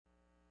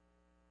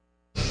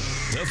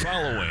The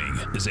following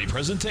is a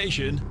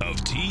presentation of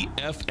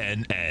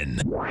TFNN.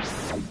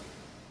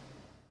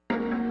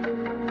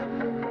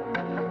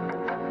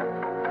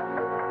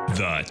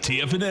 The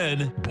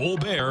TFNN Bull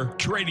Bear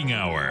Trading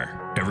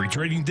Hour. Every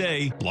trading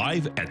day,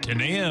 live at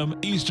 10 a.m.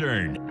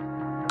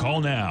 Eastern.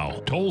 Call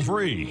now, toll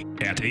free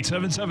at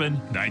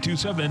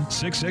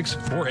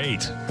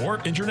 877-927-6648 or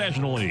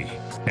internationally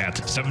at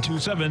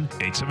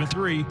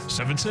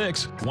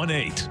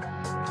 727-873-7618.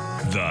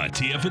 The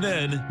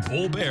TFNN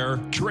Bull Bear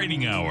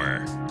Trading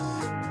Hour.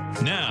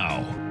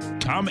 Now,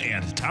 Tom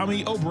and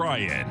Tommy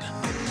O'Brien.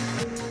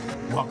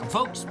 Welcome,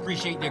 folks.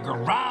 Appreciate you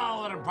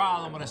growling and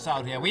prowling with us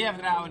out here. We have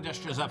the Dow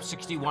Industrials up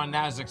 61,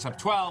 Nasdaq's up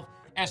 12,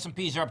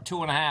 S&Ps are up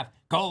 2.5.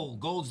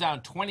 Gold's down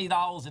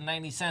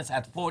 $20.90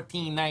 at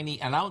 $14.90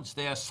 an ounce.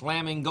 They're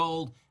slamming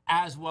gold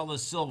as well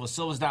as silver.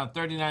 Silver's down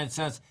 39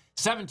 cents,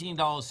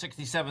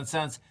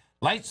 $17.67.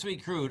 Light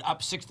sweet crude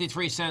up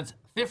 63 cents,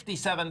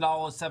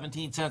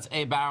 $57.17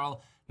 a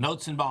barrel.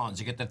 Notes and bonds.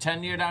 You get the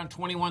 10-year down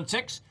 21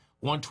 ticks,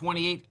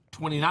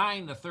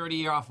 128.29. The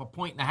 30-year off a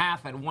 1.5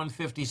 at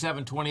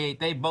 157.28.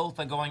 They both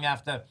are going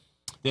after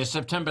their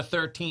September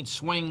 13th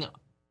swing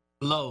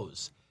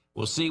lows.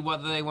 We'll see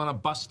whether they want to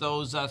bust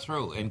those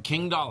through. And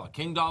King Dollar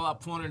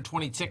up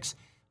 426.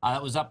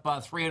 That was up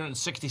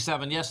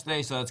 367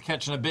 yesterday, so that's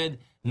catching a bid.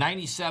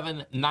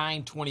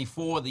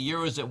 97.924. The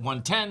euro is at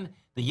 110.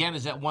 The yen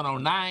is at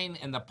 109,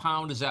 and the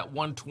pound is at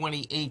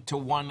 128 to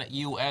 1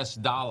 U.S.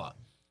 dollar.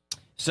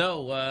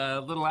 So,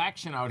 little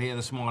action out here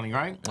this morning,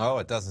 right? Oh,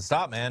 it doesn't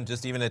stop, man.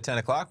 Just even at 10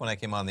 o'clock when I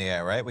came on the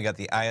air, right? We got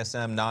the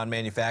ISM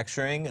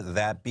non-manufacturing,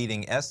 that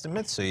beating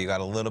estimates, so you got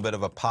a little bit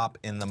of a pop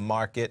in the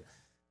market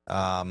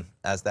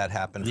as that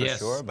happened for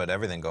sure, but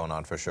everything going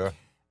on for sure.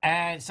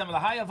 And some of the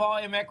higher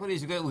volume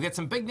equities, we get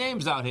some big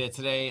names out here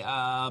today.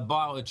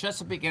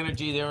 Chesapeake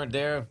Energy,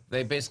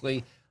 they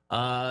basically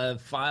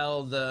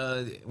filed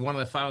one of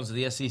the filings of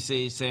the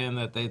SEC saying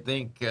that they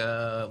think,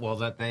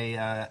 that they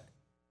are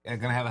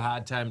going to have a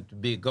hard time to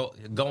be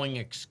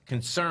going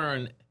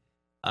concern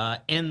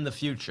in the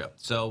future.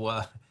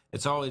 So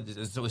it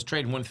was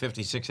trading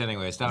 156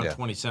 anyway. It's down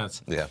 20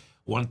 cents. Yeah,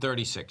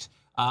 136.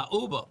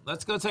 Uber.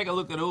 Let's go take a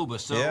look at Uber.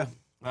 So.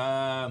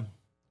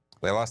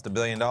 They lost $1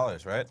 billion,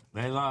 right?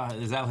 They lost.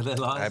 Is that what they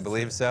lost? I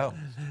believe so.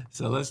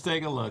 So let's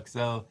take a look.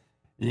 So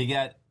you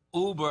got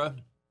Uber,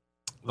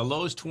 the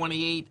low's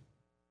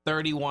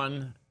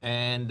 28.31,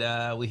 and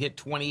we hit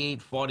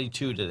 28.42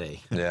 today.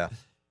 Yeah.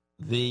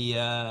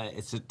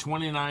 It's at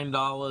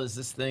 $29.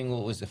 This thing,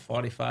 what was it,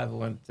 45? It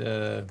went.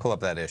 Pull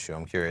up that issue.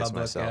 I'm curious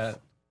myself. I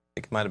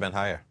think it might have been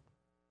higher.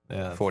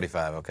 Yeah.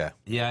 45. Okay.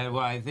 Yeah.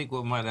 Well, I think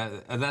we might.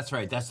 That's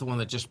right. That's the one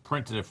that just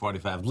printed at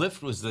 45.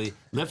 Lyft was the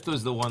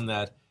one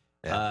that.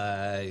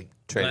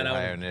 Traded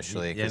higher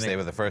initially because they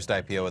were the first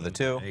IPO of the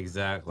two.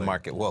 Exactly. The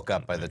market woke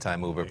up by the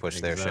time Uber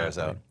pushed their shares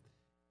out.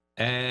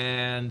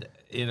 And,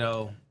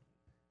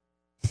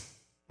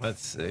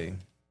 let's see.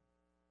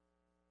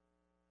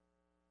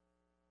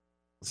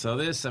 So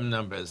there's some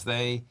numbers.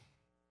 They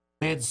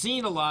had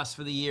seen a loss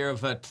for the year of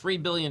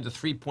 $3 billion to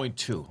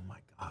 3.2. Oh, my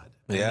God.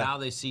 And now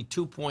they see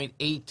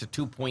 2.8 to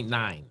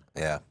 2.9.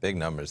 Yeah, big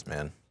numbers,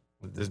 man.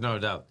 There's no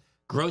doubt.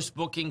 Gross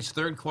bookings,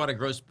 third quarter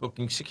gross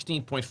bookings,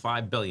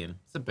 $16.5 billion.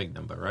 It's a big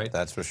number, right?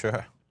 That's for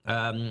sure.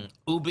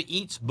 Uber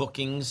Eats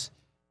bookings,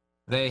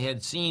 they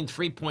had seen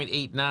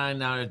 3.89.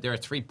 Now they're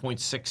at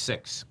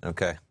 3.66.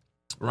 Okay.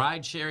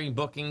 Ride-sharing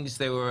bookings,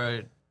 they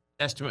were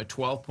estimate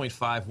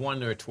 12.51.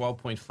 They're at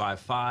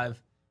 12.55.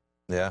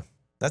 Yeah.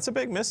 That's a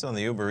big miss on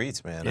the Uber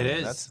Eats, man. It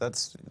is.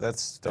 That's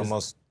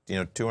almost,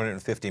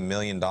 $250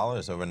 million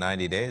over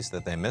 90 days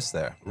that they missed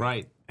there.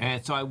 Right.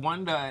 And so I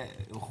wonder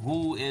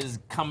who is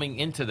coming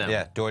into them.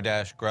 Yeah,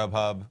 DoorDash,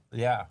 Grubhub.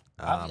 Yeah.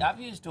 I've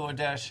used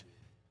DoorDash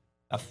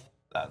a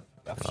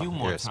few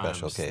more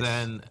times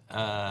than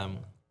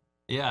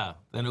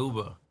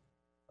Uber.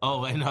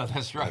 Oh, I know,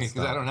 that's right,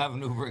 because I don't have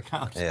an Uber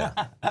account. Yeah.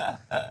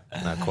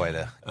 Not quite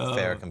a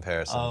fair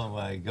comparison. Oh,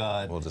 my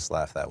God. We'll just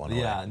laugh that one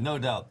away. Yeah, no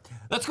doubt.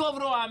 Let's go over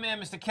to our man,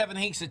 Mr. Kevin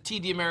Hinks at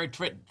TD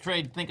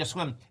Ameritrade Think or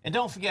Swim. And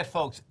don't forget,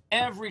 folks,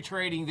 every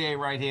trading day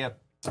right here,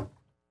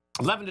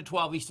 11 to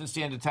 12 Eastern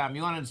Standard Time.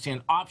 You want to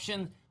understand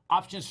option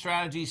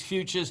strategies,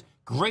 futures,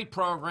 great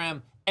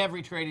program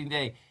every trading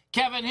day.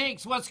 Kevin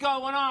Hinks, what's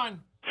going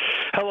on?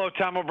 Hello,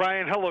 Tom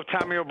O'Brien. Hello,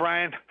 Tommy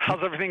O'Brien.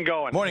 How's everything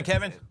going? Morning,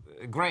 Kevin.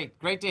 Great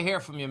to hear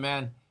from you,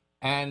 man.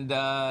 And,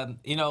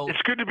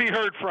 it's good to be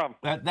heard from.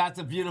 That's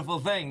a beautiful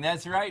thing.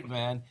 That's right,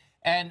 man.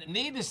 And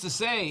needless to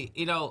say,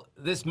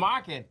 this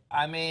market,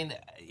 I mean,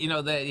 you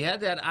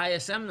had that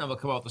ISM number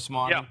come out this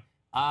morning.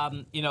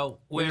 Yeah.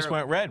 We just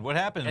went red. What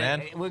happened,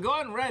 man? We're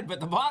going red, but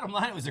the bottom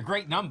line was a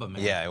great number,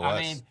 man. Yeah, it was.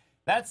 I mean,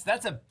 that's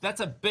a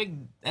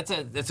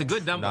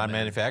good number.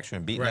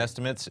 Non-manufacturing, beating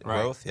estimates,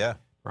 growth, yeah.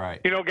 Right.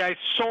 Guys,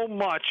 so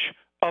much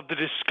of the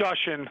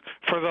discussion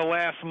for the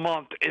last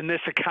month in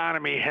this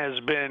economy has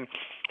been,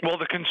 well,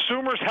 the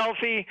consumer's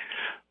healthy,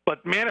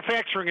 but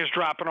manufacturing is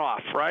dropping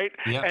off, right?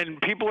 Yeah. And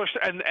people are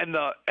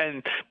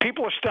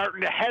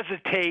starting to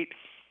hesitate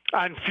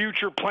on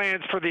future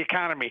plans for the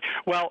economy.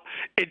 Well,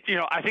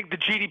 I think the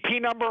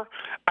GDP number,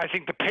 I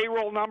think the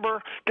payroll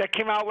number that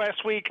came out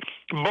last week,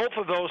 both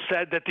of those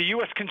said that the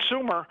U.S.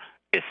 consumer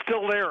is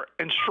still there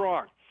and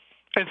strong.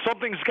 And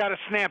something's got to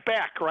snap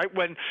back, right?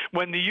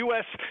 When the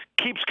U.S.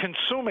 keeps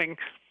consuming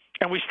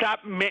and we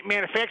stop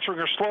manufacturing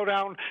or slow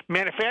down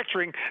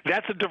manufacturing,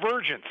 that's a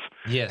divergence.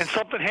 Yes. And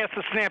something has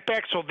to snap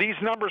back. So these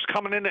numbers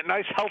coming in at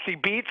nice, healthy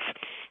beats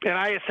in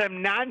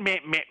ISM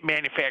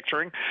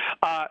non-manufacturing,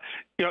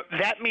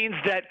 that means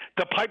that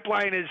the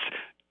pipeline is,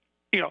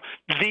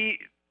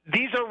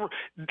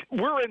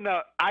 we're in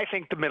I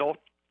think, the middle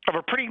of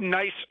a pretty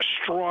nice,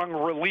 strong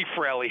relief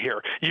rally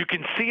here. You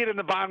can see it in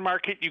the bond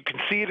market. You can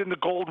see it in the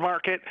gold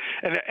market.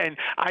 And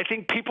I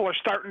think people are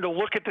starting to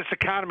look at this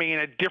economy in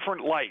a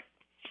different light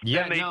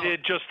than they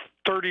did just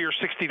 30 or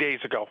 60 days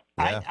ago.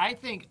 Yeah. I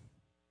think,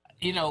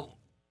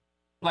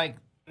 like,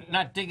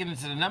 not digging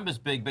into the numbers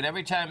big, but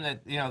every time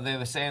that, they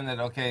were saying that,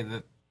 okay,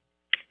 that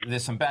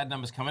there's some bad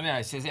numbers coming in,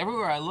 I says,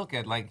 everywhere I look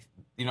at, like,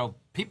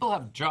 people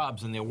have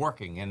jobs and they're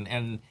working.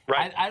 And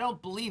right. I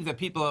don't believe that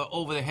people are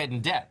over their head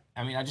in debt.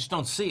 I mean, I just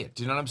don't see it.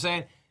 Do you know what I'm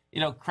saying?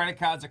 Credit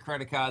cards are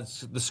credit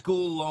cards. The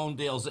school loan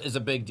deals is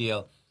a big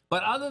deal.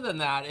 But other than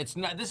that, it's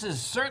not. This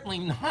is certainly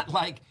not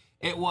like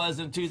it was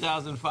in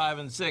 2005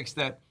 and 6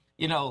 that,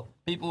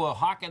 people were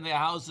hawking their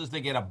houses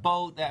to get a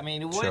boat. I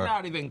mean, we're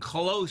not even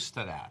close to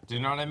that. Do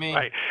you know what I mean?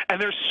 Right.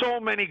 And there's so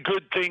many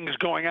good things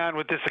going on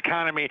with this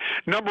economy.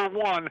 Number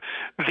one,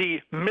 the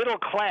middle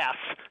class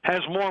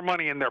has more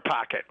money in their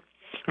pocket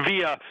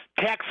via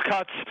tax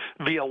cuts,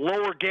 via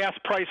lower gas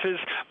prices.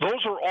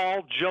 Those are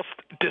all just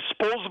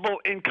disposable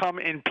income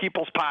in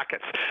people's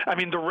pockets. I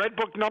mean, the Red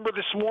Book number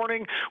this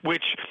morning,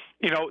 which,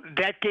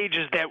 that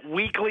gauges that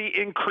weekly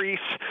increase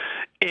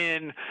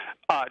in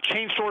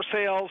chain store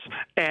sales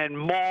and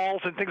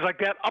malls and things like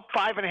that, up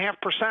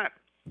 5.5%.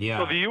 Yeah.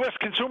 So the U.S.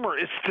 consumer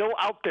is still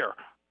out there.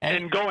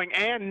 And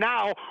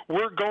now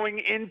we're going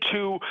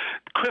into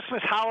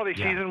Christmas holiday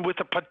season with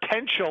the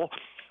potential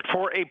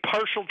for a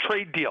partial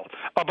trade deal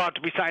about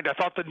to be signed. I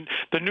thought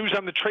the news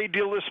on the trade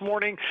deal this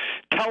morning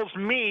tells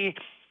me,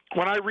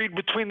 when I read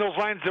between those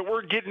lines, that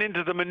we're getting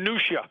into the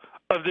minutia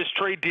of this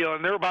trade deal,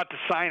 and they're about to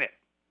sign it.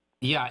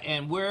 Yeah,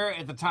 and we're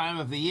at the time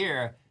of the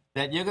year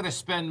that you're going to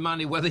spend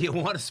money whether you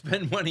want to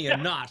spend money or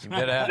not. You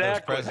better have those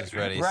presents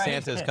ready. Right.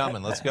 Santa's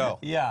coming. Let's go.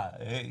 Yeah,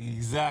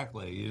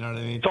 exactly. You know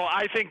what I mean? So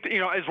I think,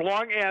 as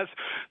long as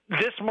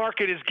this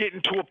market is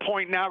getting to a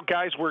point now,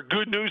 guys, where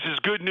good news is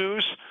good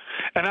news,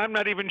 and I'm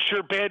not even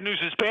sure bad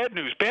news is bad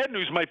news. Bad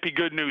news might be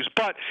good news,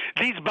 but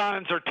these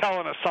bonds are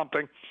telling us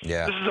something.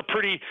 Yeah. This is a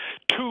pretty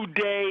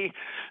two-day,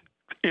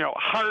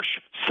 harsh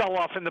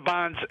sell-off in the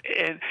bonds,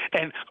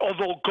 and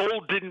although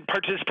gold didn't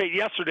participate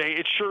yesterday,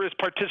 it sure is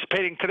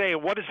participating today.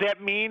 And what does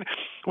that mean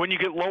when you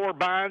get lower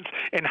bonds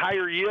and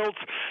higher yields?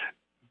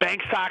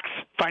 Bank stocks,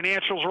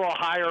 financials are all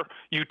higher,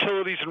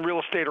 utilities and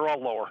real estate are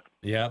all lower.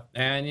 Yeah,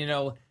 and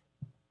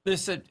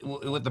this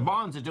what the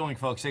bonds are doing,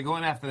 folks, they're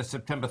going after the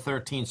September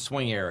 13th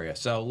swing area.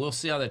 So we'll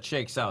see how that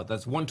shakes out.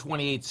 That's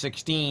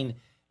 128.16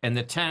 and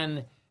the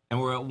 10, and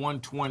we're at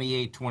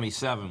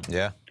 128.27.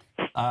 Yeah.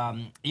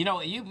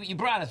 You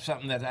brought up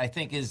something that I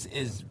think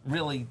is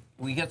really,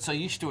 we get so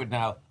used to it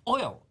now.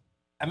 Oil.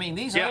 I mean,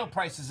 these oil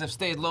prices have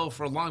stayed low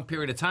for a long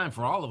period of time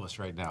for all of us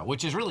right now,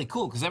 which is really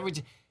cool because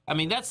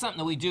that's something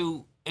that we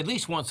do at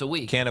least once a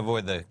week. Can't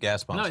avoid the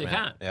gas pumps. No, you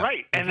can't. Yeah.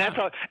 Right, and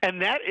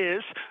that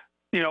is,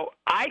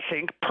 I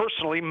think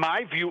personally,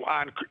 my view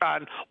on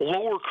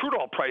lower crude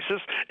oil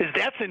prices is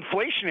that's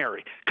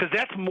inflationary because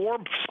that's more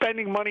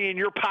spending money in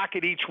your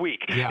pocket each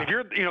week. Yeah. If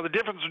you're, the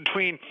difference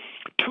between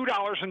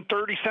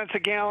 $2.30 a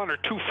gallon or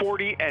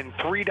 $2.40 and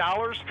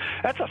 $3,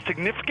 that's a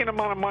significant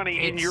amount of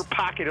money in your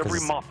pocket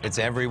every month. It's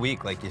every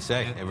week, like you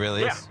say. It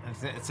really is.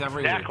 It's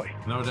every week.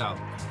 No doubt.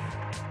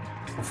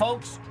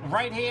 Folks,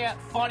 right here,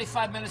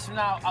 45 minutes from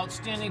now,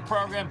 outstanding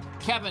program.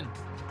 Kevin,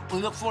 we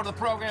look forward to the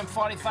program,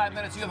 45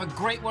 minutes. You have a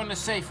great one and a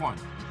safe one.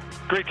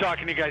 Great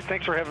talking to you guys.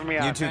 Thanks for having me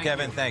on. You too,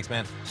 Kevin. Thanks,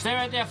 man. Stay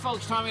right there,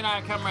 folks. Tommy and I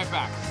will come right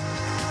back.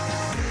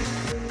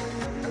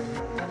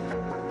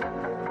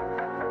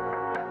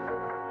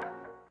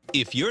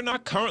 If you're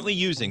not currently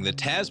using the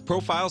TAS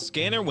Profile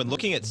Scanner when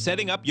looking at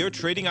setting up your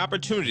trading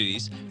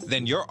opportunities,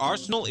 then your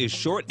arsenal is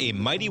short a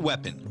mighty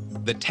weapon.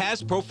 The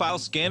TAS Profile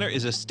Scanner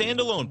is a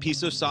standalone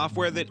piece of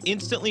software that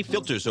instantly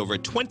filters over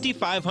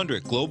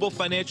 2,500 global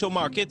financial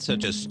markets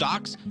such as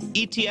stocks,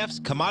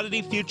 ETFs,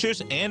 commodity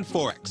futures, and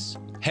Forex.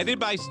 Headed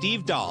by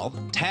Steve Dahl,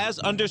 TAS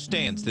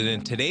understands that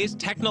in today's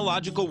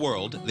technological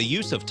world, the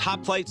use of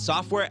top-flight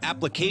software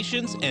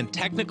applications and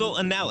technical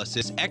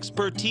analysis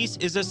expertise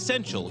is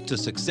essential to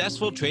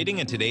successful trading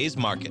in today's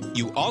market.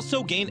 You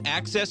also gain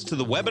access to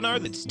the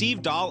webinar that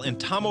Steve Dahl and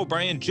Tom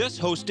O'Brien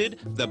just hosted,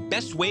 The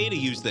Best Way to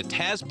Use the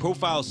TAS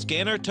Profile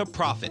Scanner to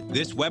Profit.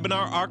 This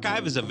webinar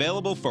archive is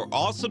available for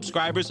all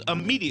subscribers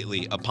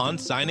immediately upon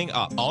signing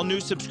up. All new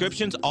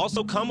subscriptions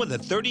also come with a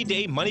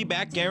 30-day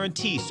money-back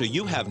guarantee, so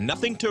you have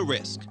nothing to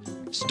risk.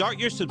 Start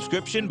your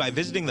subscription by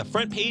visiting the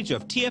front page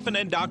of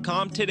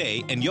TFNN.com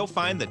today, and you'll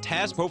find the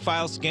TAS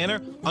Profile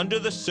Scanner under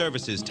the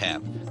Services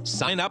tab.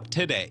 Sign up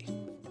today.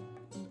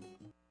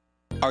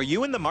 Are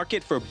you in the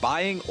market for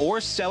buying or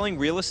selling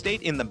real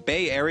estate in the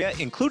Bay Area,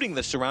 including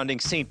the surrounding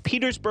St.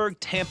 Petersburg,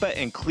 Tampa,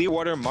 and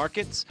Clearwater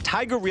markets?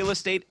 Tiger Real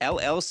Estate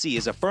LLC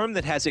is a firm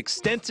that has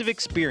extensive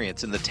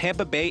experience in the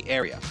Tampa Bay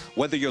area.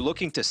 Whether you're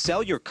looking to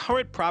sell your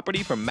current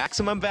property for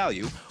maximum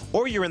value,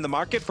 or you're in the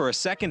market for a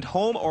second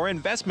home or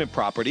investment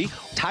property,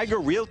 Tiger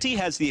Realty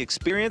has the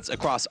experience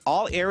across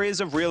all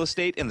areas of real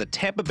estate in the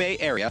Tampa Bay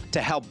area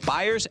to help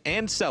buyers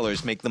and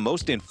sellers make the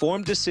most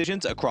informed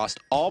decisions across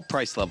all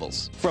price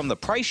levels. From the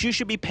price you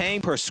should be paying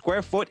per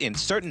square foot in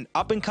certain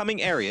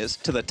up-and-coming areas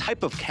to the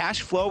type of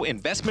cash flow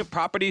investment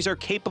properties are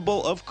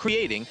capable of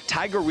creating,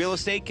 Tiger Real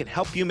Estate can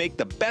help you make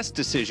the best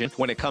decision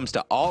when it comes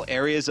to all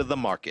areas of the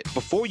market.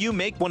 Before you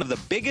make one of the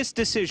biggest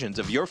decisions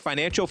of your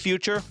financial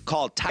future,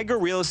 call Tiger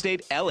Real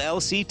Estate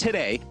LLC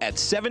today at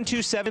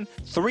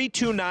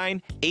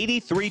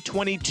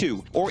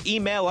 727-329-8322 or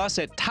email us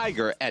at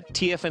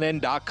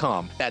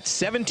tiger@tfnn.com. That's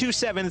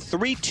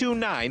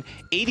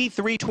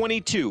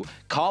 727-329-8322.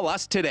 Call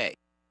us today.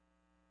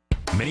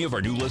 Many of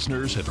our new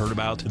listeners have heard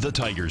about The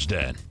Tiger's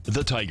Den.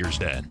 The Tiger's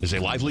Den is a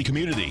lively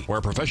community where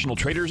professional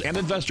traders and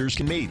investors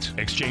can meet,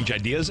 exchange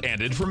ideas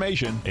and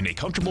information in a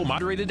comfortable,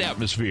 moderated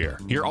atmosphere.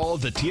 Hear all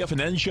of the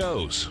TFNN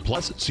shows,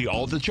 plus see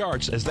all of the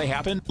charts as they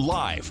happen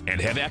live and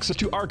have access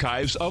to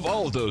archives of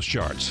all of those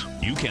charts.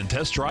 You can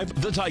test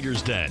drive The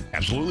Tiger's Den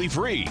absolutely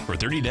free for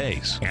 30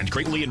 days and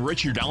greatly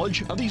enrich your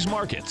knowledge of these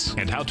markets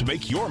and how to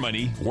make your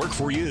money work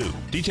for you.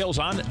 Details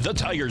on The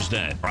Tiger's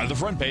Den are on the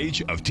front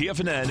page of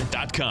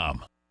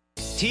TFNN.com.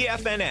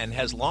 TFNN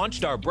has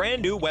launched our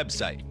brand new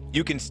website.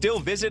 You can still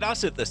visit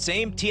us at the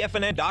same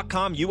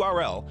TFNN.com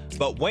URL,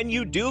 but when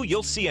you do,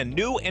 you'll see a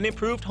new and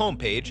improved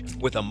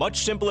homepage with a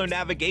much simpler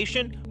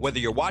navigation, whether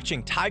you're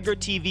watching Tiger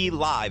TV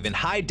live in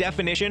high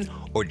definition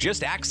or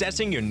just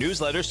accessing your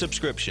newsletter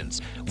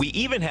subscriptions. We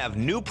even have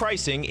new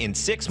pricing in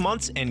 6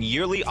 months and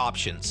yearly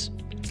options.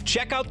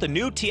 Check out the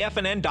new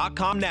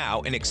TFNN.com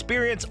now and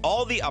experience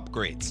all the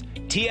upgrades.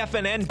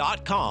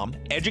 TFNN.com,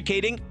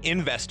 educating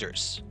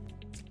investors.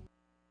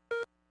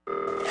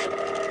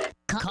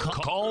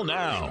 Call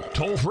now,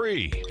 toll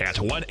free at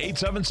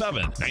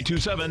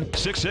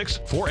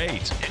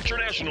 1-877-927-6648.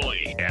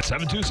 Internationally at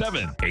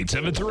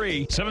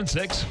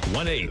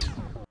 727-873-7618.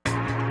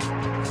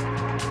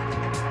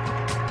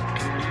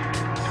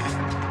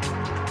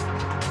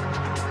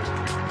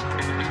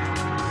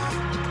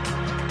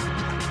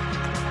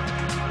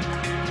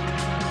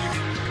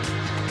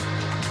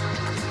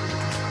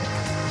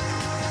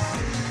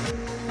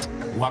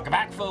 Welcome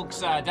back, folks.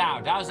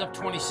 Dow's up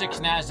 26,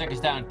 NASDAQ is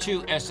down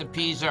 2,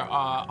 S&Ps are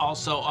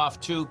also off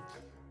 2.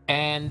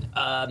 And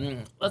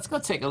let's go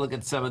take a look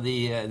at some of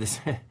the,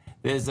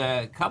 there's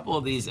a couple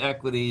of these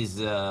equities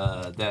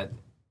that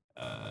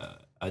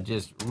are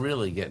just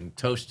really getting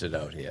toasted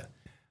out here.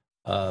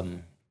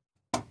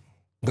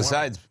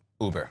 Besides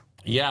Uber.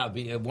 Yeah,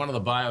 one of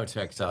the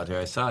biotechs out here,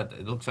 I saw it,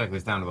 it looks like it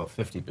was down about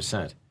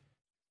 50%.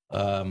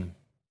 There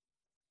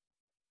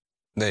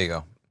you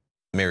go.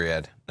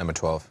 Myriad, number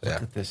 12.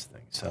 Look at this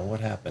thing. So what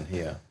happened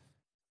here?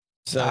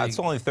 So it's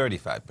only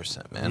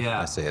 35%, man.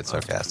 Yeah, I say it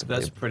sarcastically.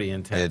 That's pretty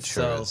intense. It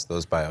sure is.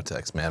 Those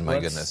biotechs, man. My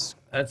goodness.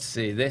 Let's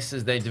see. This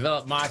is, they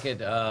develop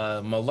market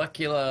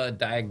molecular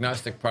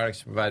diagnostic products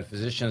to provide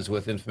physicians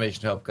with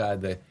information to help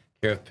guide the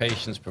care of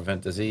patients,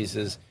 prevent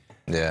diseases.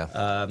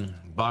 Yeah.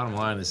 Bottom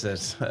line is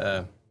this.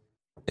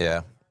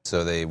 Yeah.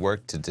 So they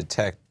work to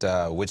detect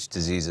which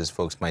diseases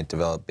folks might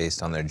develop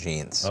based on their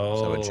genes. Oh,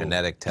 so it's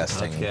genetic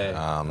testing. Okay.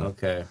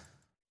 Okay.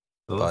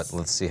 But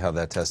let's see how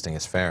that testing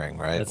is faring,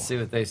 right? Let's see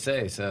what they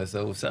say. So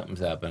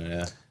something's happening,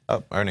 yeah.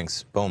 Oh,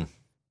 earnings. Boom.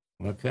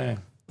 Okay.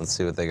 Let's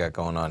see what they got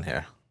going on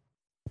here.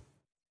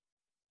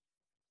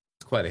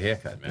 It's quite a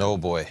haircut, man. Oh,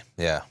 boy.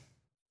 Yeah.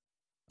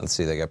 Let's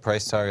see. They got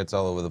price targets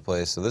all over the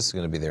place. So this is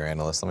going to be their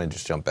analyst. Let me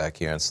just jump back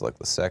here and select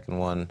the second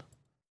one.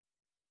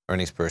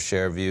 Earnings per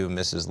share view,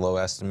 misses low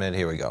estimate.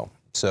 Here we go.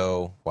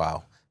 So,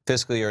 wow.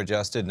 Fiscal year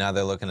adjusted. Now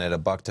they're looking at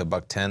 $1 to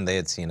 $1.10. They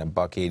had seen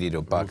 $1.80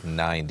 to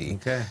 $1.90.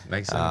 Okay,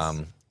 makes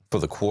sense. For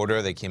the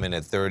quarter, they came in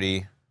at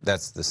 30.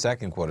 That's the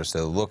second quarter.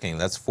 So looking,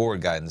 that's forward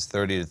guidance,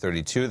 30 to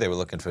 32. They were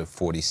looking for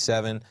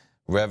 47.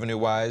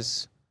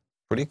 Revenue-wise,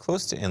 pretty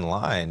close to in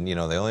line. You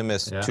know, they only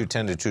missed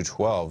 210 to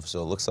 212.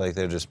 So it looks like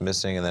they're just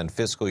missing. And then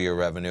fiscal year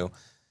revenue,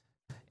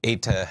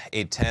 8 to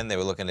 810. They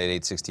were looking at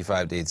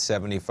 865 to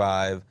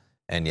 875.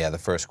 And yeah, the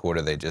first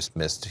quarter they just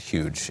missed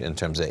huge in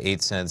terms of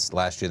 8 cents.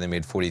 Last year they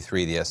made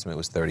 43. The estimate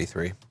was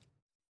 33.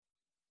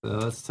 So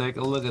let's take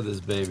a look at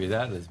this baby.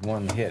 That is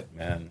one hit,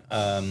 man.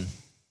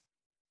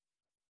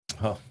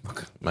 Oh,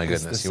 my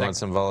goodness. You want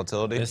some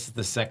volatility? This is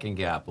the second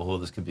gap. Oh,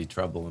 this could be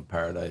trouble in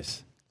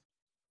paradise.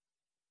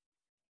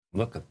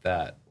 Look at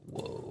that.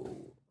 Whoa.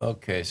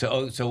 Okay, so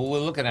what we're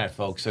looking at,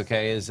 folks,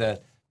 okay, is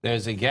that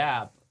there's a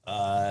gap.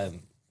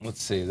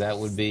 Let's see, that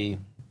would be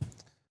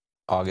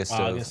August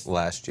of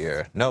last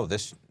year. No,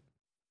 this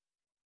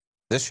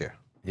year.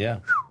 Yeah.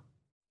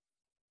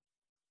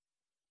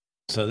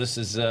 So this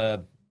is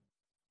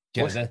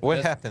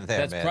what happened there,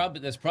 man?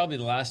 That's probably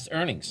the last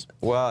earnings.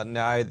 Well,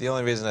 no, the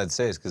only reason I'd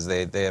say is because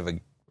they have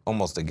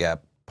almost a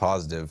gap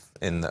positive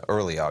in the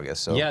early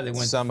August. So yeah, they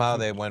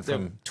went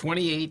from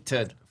 28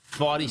 to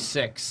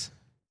 46.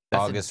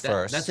 August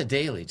 1st. That's a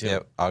daily, too.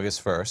 Yep,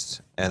 August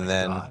 1st. And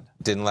then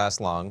didn't last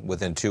long.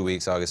 Within 2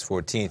 weeks, August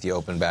 14th, you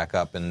open back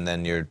up, and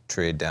then your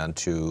trade down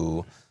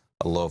to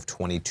a low of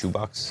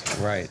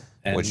 $22. Right.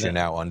 And which you're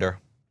now under.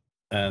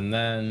 And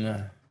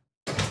then,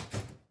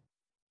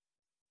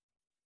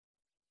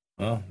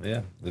 well,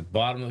 yeah, the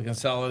bottom of the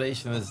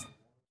consolidation is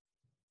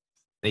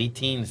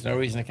 18. There's no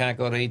reason it can't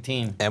go to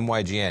 18.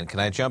 MYGN. Can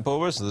I jump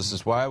over? So this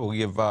is why we'll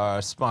give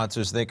our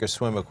sponsors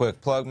Thinkorswim a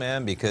quick plug,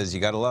 man, because you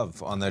got to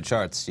love on their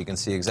charts. You can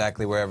see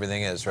exactly where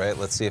everything is, right?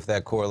 Let's see if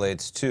that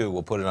correlates to,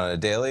 we'll put it on a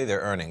daily, their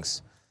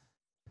earnings.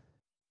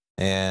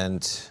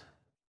 And,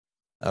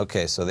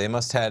 okay, so they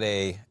must had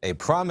a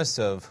promise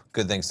of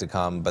good things to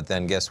come, but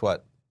then guess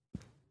what?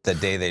 The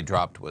day they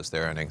dropped was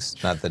their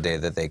earnings, not the day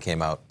that they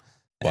came out.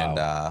 Wow.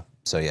 And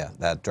so, yeah,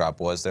 that drop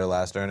was their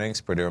last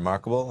earnings. Pretty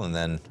remarkable. And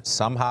then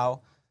somehow,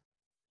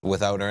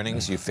 without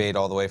earnings, you fade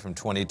all the way from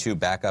 22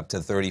 back up to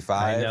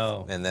 35. I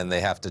know. And then they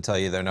have to tell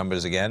you their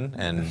numbers again.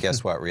 And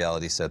guess what?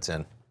 Reality sets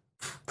in.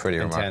 Pretty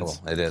remarkable.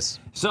 It is.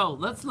 So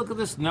let's look at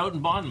this note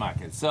and bond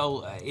market.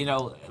 So, you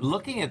know,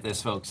 looking at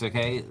this, folks,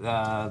 okay,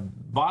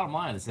 bottom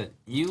line is that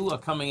you are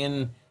coming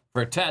in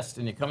for a test,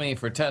 and you're coming in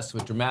for a test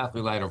with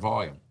dramatically lighter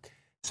volume.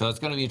 So it's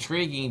going to be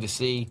intriguing to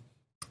see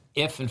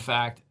if, in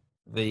fact,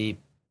 the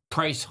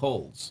price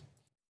holds.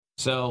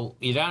 So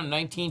you're down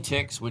 19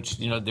 ticks, which,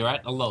 you know, they're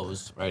at the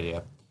lows right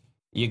here.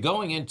 You're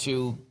going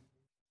into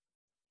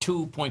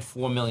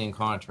 2.4 million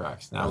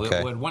contracts. Now,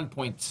 okay. we're at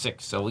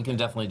 1.6, so we can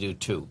definitely do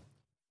 2.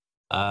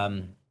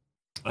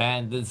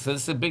 And this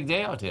is a big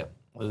day out here.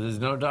 There's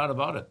no doubt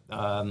about it.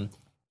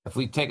 If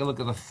we take a look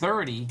at the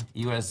 30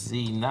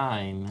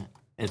 USZ9,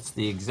 it's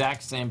the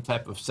exact same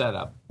type of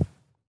setup.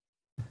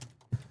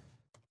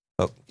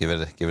 Oh, give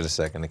it a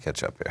second to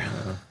catch up here.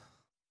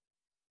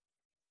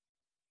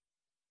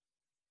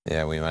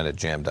 Yeah, we might have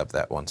jammed up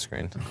that one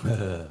screen.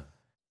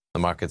 The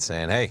market's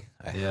saying, hey,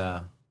 yeah,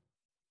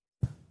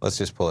 let's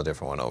just pull a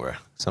different one over.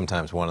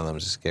 Sometimes one of them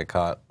just get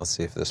caught. Let's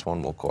see if this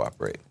one will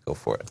cooperate. Go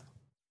for it.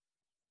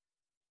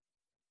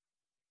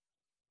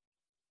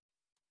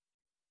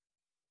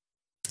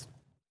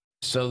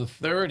 So the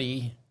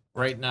 30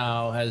 right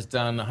now has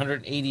done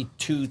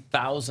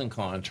 182,000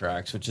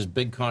 contracts, which is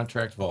big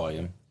contract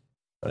volume.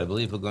 But I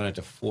believe we're going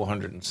into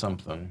 400 and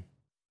something.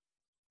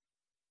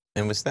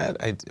 And was that,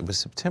 it was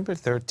September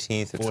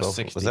 13th or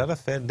 12th. Was that a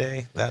Fed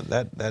day?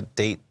 That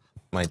date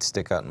might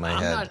stick out in my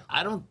head.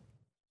 I don't.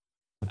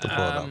 Have to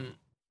pull it up.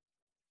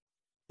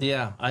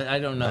 Yeah, I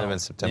don't know. Might have been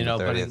September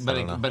 30th, I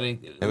don't know. But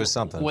it was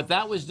something. What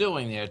that was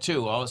doing there,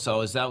 too,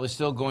 also, is that was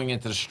still going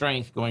into the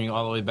strength, going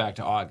all the way back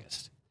to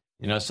August.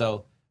 You know,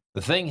 so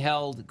the thing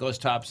held, goes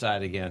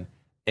topside again.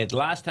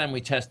 Last time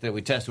we tested it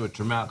with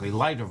dramatically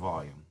lighter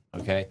volume,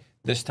 okay?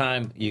 This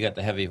time, you got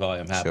the heavy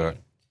volume happening. Sure.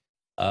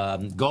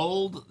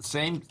 Gold,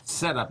 same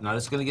setup. Now,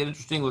 it's going to get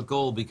interesting with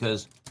gold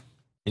because,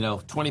 you know,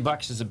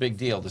 $20 is a big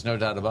deal. There's no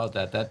doubt about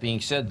that. That being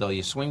said, though,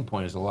 your swing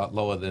point is a lot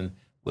lower than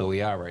where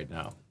we are right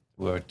now.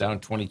 We're down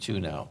 22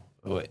 now.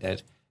 We're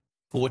at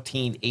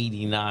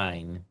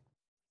 1489.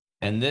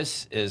 And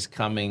this is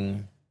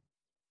coming,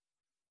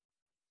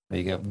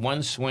 you got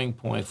one swing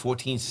point,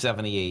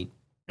 1478.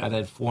 That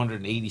had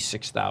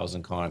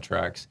 486,000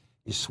 contracts.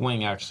 Your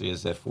swing actually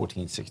is at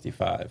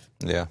 1465.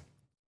 Yeah.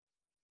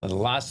 And the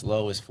last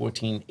low is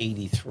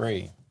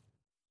 1483.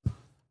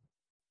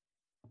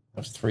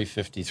 That's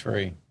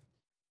 353.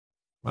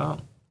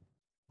 Well,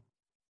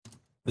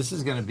 this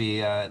is going to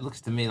be, it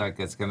looks to me like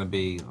it's going to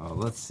be,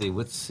 let's see,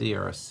 what's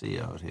CRC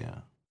out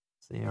here?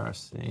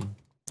 CRC.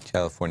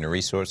 California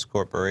Resource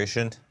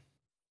Corporation.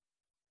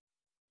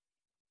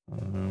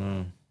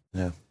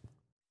 Yeah.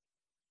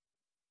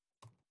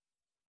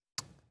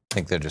 I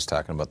think they're just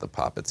talking about the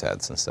pop it's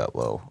had since that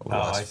low over the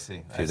last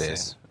few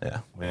days. Yeah.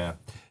 Yeah.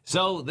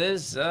 So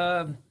there's,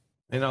 you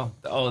know,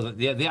 the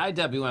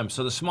IWM.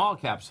 So the small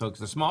caps, folks,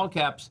 the small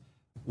caps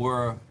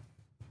were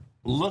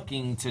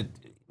looking to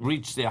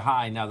reach their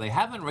high. Now, they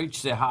haven't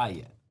reached their high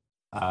yet.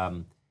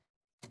 I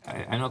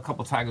know a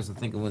couple of tigers are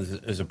thinking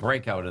there's a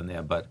breakout in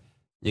there, but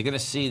you're going to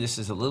see this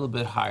is a little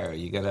bit higher.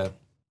 You got to,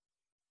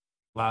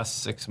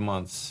 last 6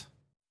 months,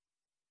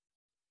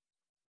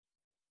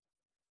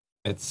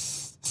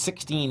 it's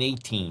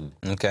 1618.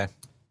 Okay.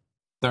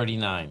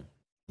 39.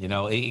 You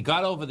know, it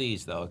got over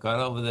these, though. It got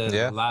over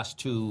the last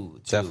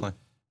two. Definitely.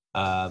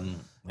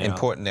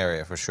 Important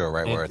area for sure,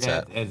 right where it's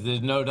at.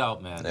 There's no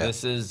doubt, man. Yeah.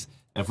 This is,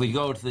 if we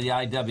go to the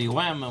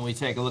IWM and we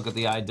take a look at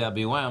the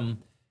IWM,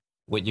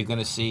 what you're going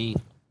to see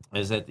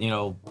is that, you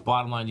know,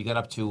 bottom line, you got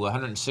up to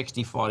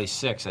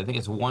 160.46. I think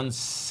it's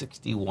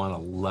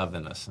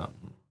 161.11 or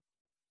something.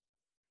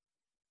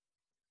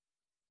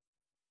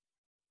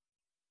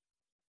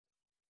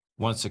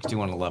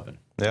 $161.11.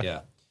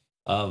 Yeah.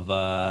 Of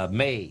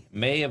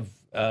May of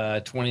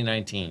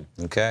 2019.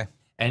 Okay.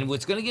 And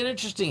what's going to get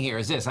interesting here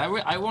is this. I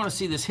want to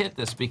see this hit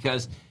this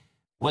because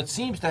what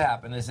seems to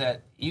happen is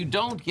that you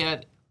don't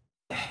get,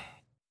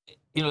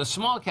 you know, the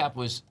small cap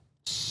was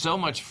so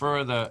much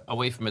further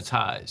away from its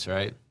highs,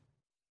 right?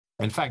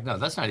 In fact, no,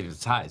 that's not even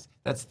its highs.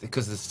 That's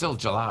because it's still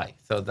July.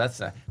 So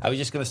that's, I was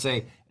just going to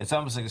say, it's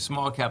almost like the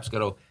small cap's got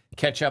to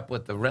catch up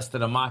with the rest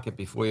of the market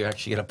before you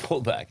actually get a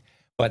pullback.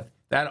 But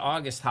that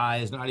August high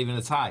is not even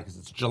its high because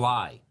it's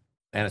July.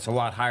 And it's a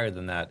lot higher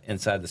than that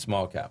inside the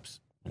small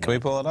caps. Can we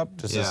pull it up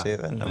just to see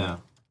it then? Yeah.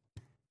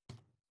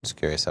 Just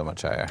curious how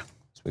much higher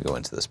as we go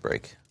into this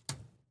break.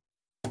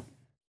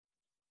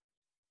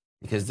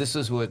 Because this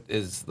is what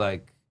is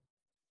like,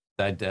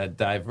 that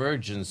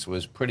divergence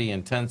was pretty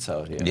intense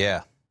out here.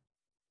 Yeah.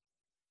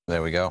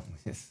 There we go.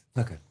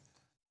 Look at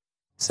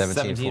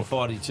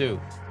 1742.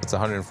 That's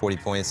 140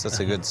 points. That's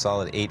a good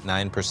solid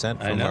 8-9%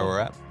 from where we're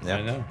at. Yep.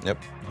 I know. Yep.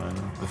 I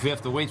know. If you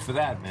have to wait for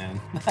that, man.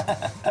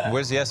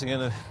 Where's the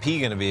S&P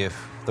going to be if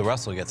the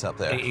Russell gets up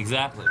there?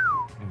 Exactly.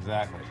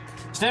 Exactly.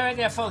 Stay right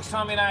there, folks.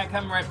 Tommy and I are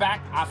coming right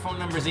back. Our phone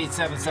number is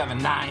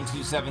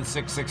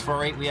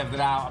 877-927-6648. We have the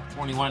Dow up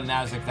 21,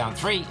 Nasdaq down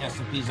 3,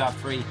 S&P's up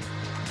 3.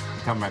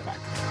 Come right back.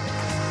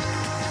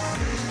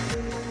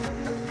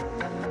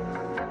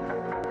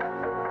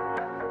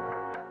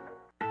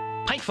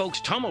 Hi folks,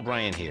 Tom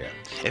O'Brien here.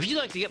 If you'd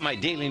like to get my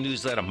daily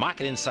newsletter,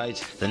 Market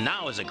Insights, then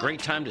now is a great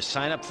time to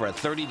sign up for a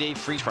 30-day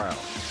free trial.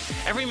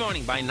 Every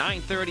morning by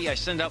 9:30, I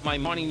send out my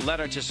morning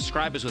letter to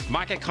subscribers with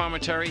market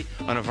commentary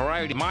on a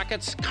variety of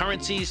markets,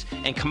 currencies,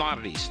 and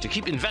commodities to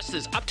keep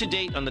investors up to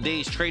date on the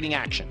day's trading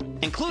action.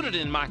 Included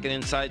in Market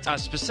Insights are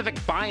specific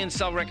buy and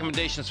sell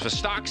recommendations for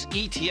stocks,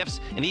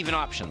 ETFs, and even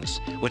options,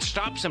 with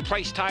stops and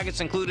price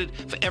targets included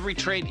for every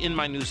trade in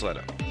my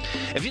newsletter.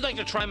 If you'd like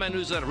to try my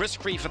newsletter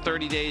risk-free for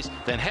 30 days,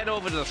 then head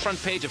over to the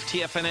front page of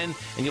TFNN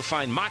and you'll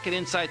find Market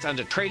Insights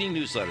under Trading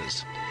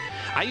Newsletters.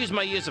 I use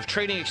my years of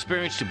trading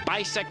experience to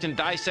bisect and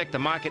dissect the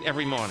market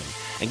every morning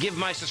and give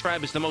my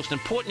subscribers the most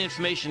important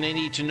information they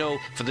need to know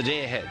for the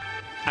day ahead.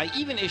 I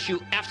even issue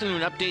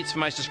afternoon updates for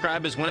my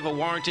subscribers whenever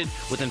warranted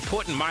with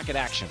important market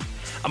action.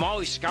 I'm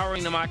always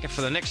scouring the market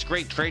for the next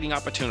great trading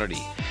opportunity.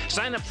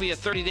 Sign up for your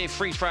 30-day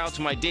free trial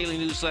to my daily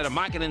newsletter,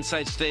 Market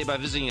Insights, today by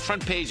visiting the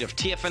front page of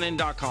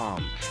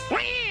TFNN.com.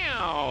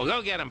 Wow!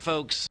 Go get them,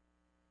 folks.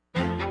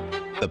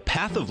 The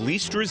Path of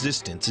Least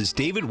Resistance is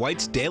David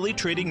White's daily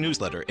trading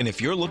newsletter, and if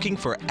you're looking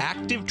for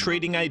active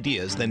trading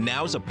ideas, then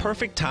now's a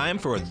perfect time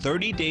for a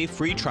 30-day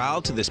free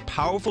trial to this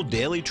powerful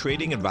daily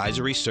trading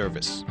advisory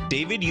service.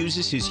 David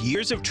uses his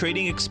years of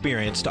trading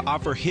experience to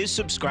offer his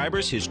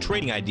subscribers his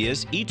trading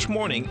ideas each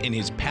morning in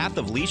his Path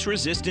of Least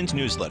Resistance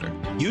newsletter.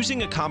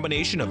 Using a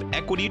combination of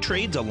equity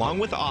trades along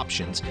with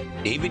options,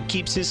 David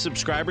keeps his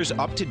subscribers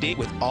up to date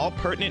with all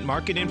pertinent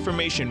market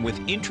information with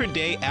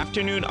intraday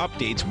afternoon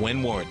updates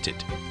when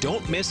warranted.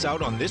 Don't miss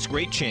out on this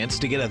great chance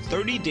to get a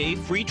 30-day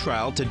free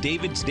trial to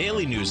David's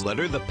daily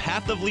newsletter, The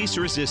Path of Least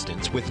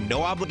Resistance, with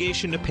no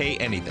obligation to pay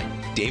anything.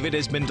 David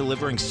has been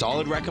delivering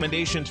solid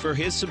recommendations for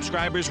his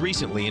subscribers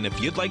recently, and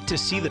if you'd like to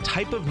see the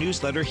type of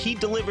newsletter he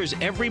delivers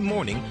every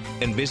morning,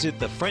 then visit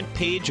the front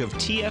page of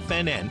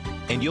TFNN,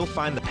 and you'll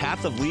find The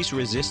Path of Least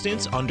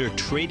Resistance under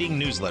Trading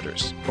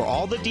Newsletters. For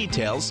all the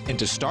details and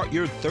to start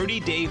your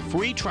 30-day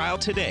free trial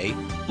today,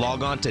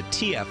 log on to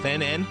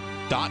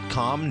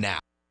TFNN.com now.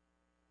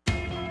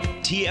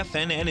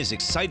 TFNN is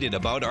excited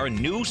about our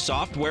new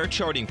software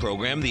charting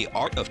program, The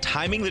Art of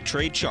Timing the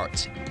Trade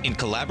Charts. In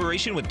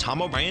collaboration with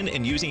Tom O'Brien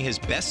and using his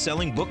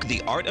best-selling book,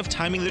 The Art of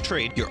Timing the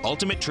Trade, Your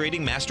Ultimate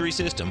Trading Mastery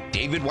System,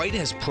 David White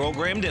has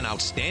programmed an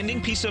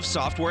outstanding piece of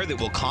software that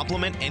will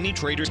complement any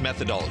trader's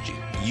methodology.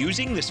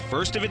 Using this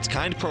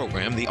first-of-its-kind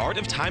program, The Art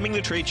of Timing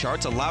the Trade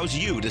Charts allows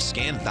you to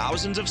scan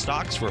thousands of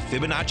stocks for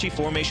Fibonacci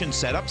formation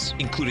setups,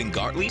 including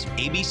Gartley's,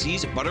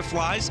 ABCs,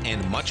 butterflies,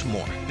 and much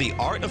more. The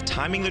Art of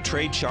Timing the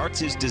Trade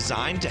Charts is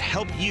designed to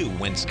help you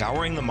when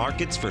scouring the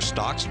markets for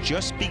stocks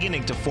just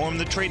beginning to form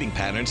the trading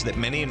patterns that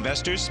many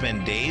investors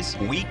spend days,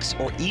 weeks,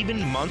 or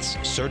even months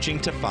searching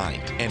to find.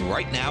 And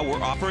right now,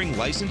 we're offering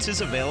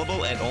licenses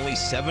available at only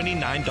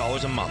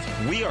 $79 a month.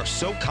 We are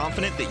so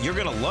confident that you're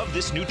going to love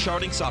this new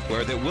charting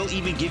software that will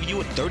even give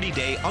you a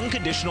 30-day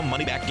unconditional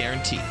money-back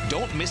guarantee.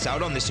 Don't miss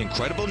out on this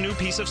incredible new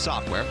piece of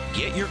software.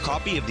 Get your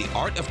copy of The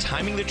Art of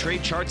Timing the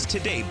Trade Charts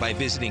today by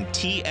visiting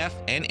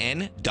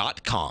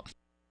TFNN.com.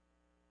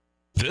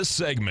 This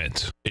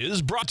segment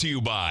is brought to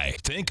you by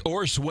Think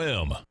or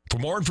Swim. For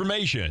more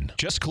information,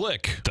 just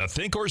click the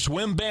Think or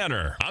Swim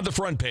banner on the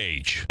front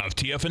page of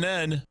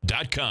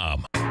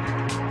TFNN.com.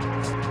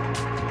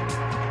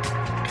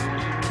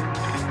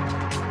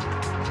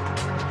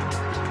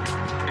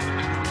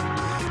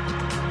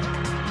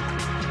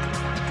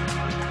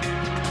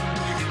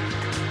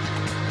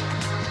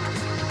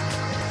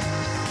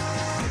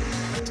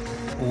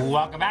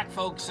 Welcome back,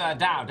 folks.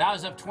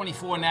 Dow's up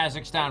 24,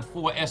 Nasdaq's down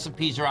 4,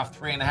 S&P's are off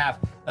 3.5.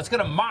 Let's go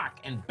to Mark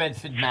in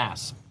Bedford,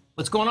 Mass.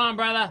 What's going on,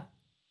 brother?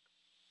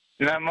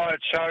 Not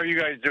much. How are you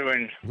guys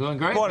doing? Doing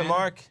great. Good morning, man.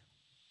 Mark.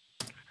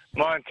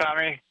 Morning,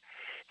 Tommy.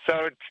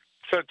 So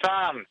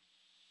Tom,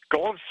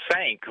 gold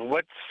sank.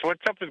 What's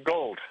up with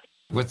gold?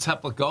 What's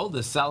up with gold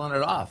is selling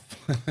it off.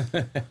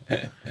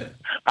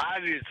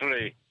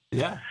 Obviously.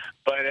 Yeah.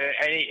 But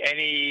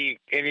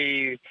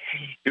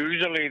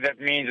usually that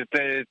means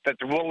that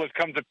the world has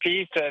come to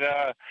peace.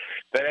 That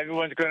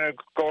everyone's going to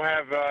go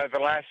have the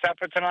last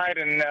supper tonight,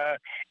 and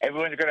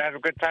everyone's going to have a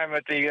good time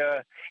at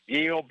the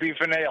old beef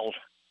and ale.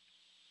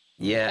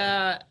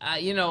 Yeah,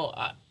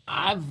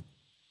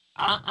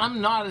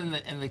 I'm not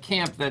in the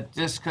camp that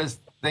just because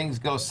things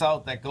go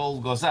south that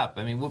gold goes up.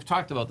 I mean, we've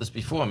talked about this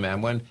before,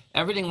 man. When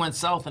everything went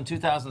south in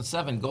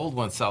 2007, gold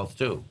went south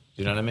too.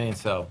 You know what I mean?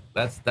 So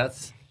that's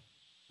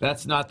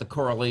not the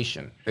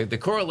correlation. The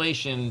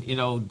correlation,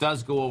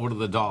 does go over to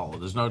the dollar.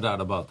 There's no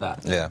doubt about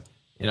that. Yeah.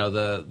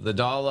 The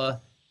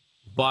dollar.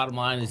 Bottom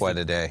line is quite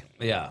a day.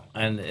 Yeah,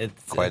 and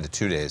it's quite a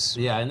 2 days.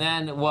 Yeah, and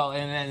then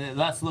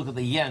let's look at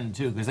the yen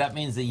too, because that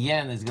means the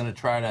yen is going to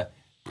try to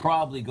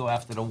probably go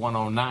after the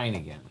 109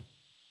 again.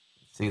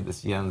 See what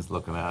this yen's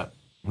looking at.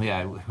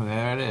 Yeah,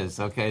 there it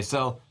is. Okay,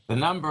 so the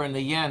number in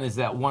the yen is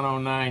at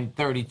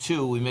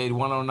 109.32. We made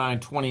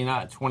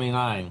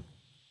 109.29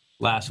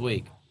 last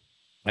week,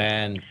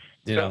 and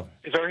So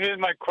here's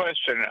my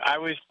question. I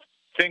was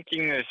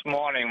thinking this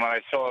morning when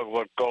I saw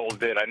what gold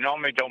did. I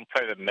normally don't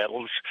play the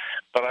metals,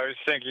 but I was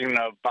thinking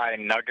of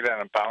buying nugget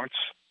on a bounce.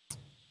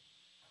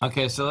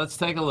 Okay, so let's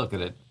take a look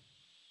at it.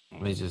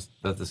 Let me just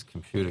let this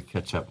computer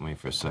catch up with me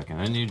for a second.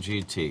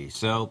 NUGT.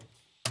 So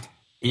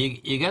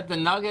you get the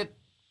nugget.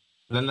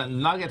 The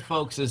nugget,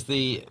 folks, is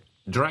the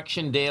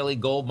Direction Daily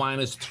Gold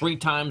Miners 3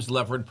 times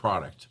levered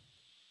product.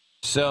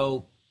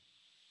 So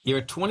you're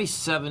at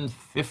 27.54.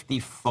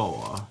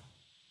 Let's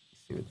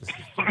see what this is.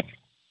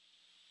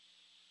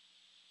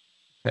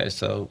 Okay,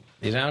 so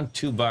you're down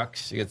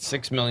 $2. You get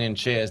 6 million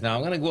shares. Now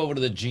I'm going to go over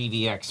to the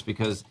GDX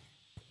because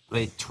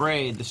this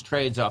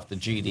trades off the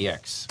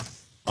GDX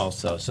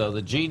also. So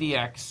the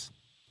GDX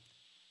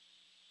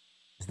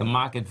is the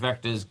Market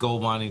Vectors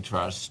Gold Mining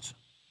Trust.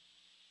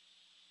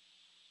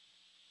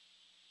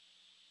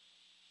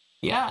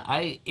 Yeah,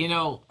 I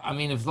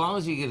mean, as long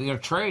as you're going to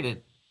trade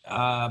it,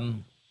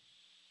 I'd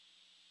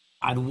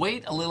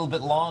wait a little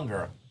bit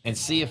longer and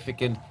see if it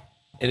can.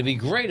 It'd be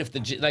great if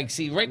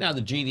right now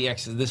the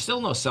GDX, there's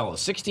still no sellers.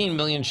 16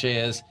 million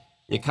shares,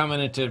 you're coming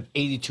into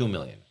 82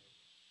 million.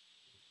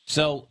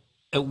 So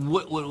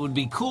what would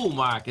be cool,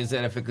 Mark, is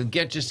that if it could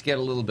get a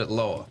little bit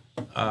lower.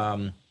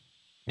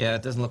 Yeah,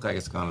 it doesn't look like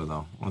it's gonna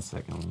though. 1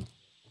 second.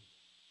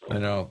 I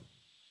know.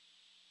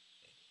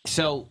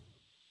 So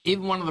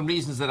even one of the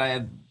reasons that I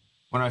had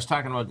when I was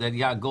talking about that,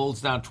 yeah,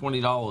 gold's down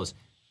 $20.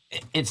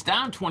 It's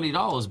down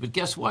 $20, but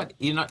guess what?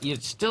 You're not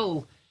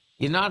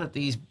at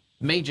these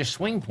major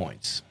swing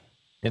points,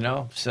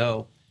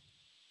 so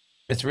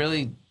it's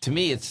really, to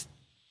me, it's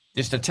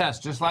just a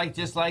test, just like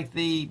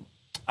the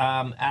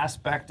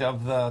aspect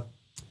of the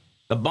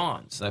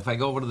bonds. If I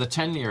go over to the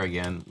 10-year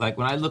again, like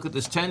when I look at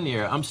this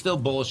 10-year, I'm still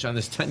bullish on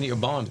this 10-year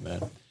bond, man.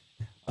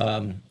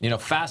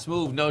 Fast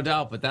move, no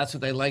doubt, but that's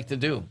what they like to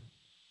do.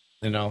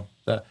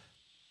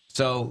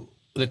 So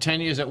the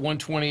 10 years at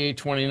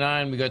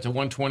 128.29, we got to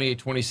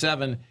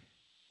 128.27,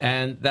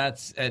 and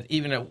that's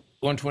even at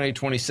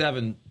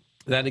 128.27.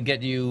 That'd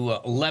get you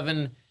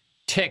 11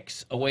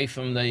 ticks away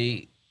from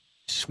the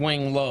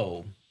swing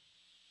low.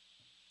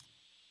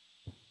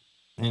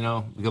 We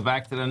go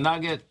back to the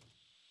nugget.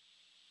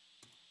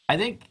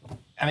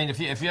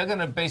 If you're going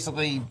to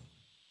basically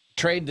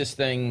trade this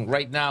thing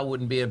right now,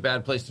 wouldn't be a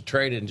bad place to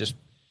trade it and just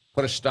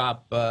put a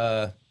stop,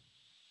 under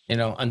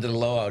the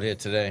low out here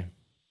today.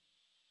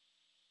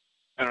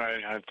 All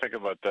right, I'll think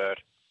about that.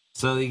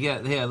 So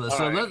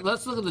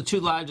let's look at the two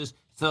largest.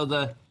 So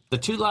the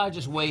two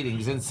largest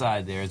weightings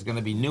inside there is going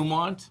to be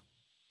Newmont.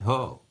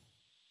 Oh,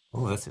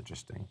 that's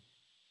interesting.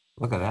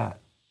 Look at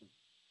that.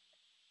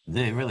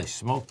 They really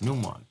smoked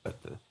Newmont, but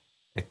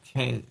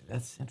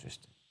that's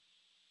interesting.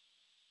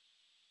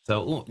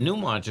 So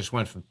Newmont just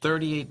went from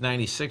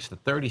 38.96 to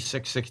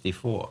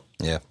 36.64.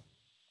 Yeah.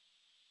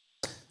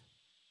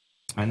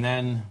 And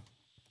then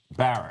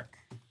Barrick.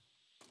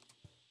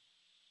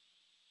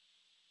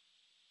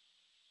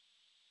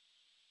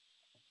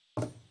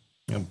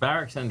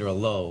 Barrick's under a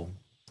low,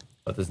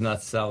 but there's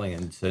not selling,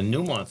 and so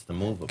Newmont's the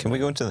move. Can we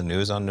go into the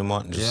news on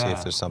Newmont and just see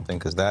if there's something?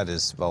 Because that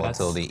is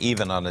volatility,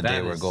 even on a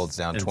day where gold's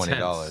down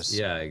 $20.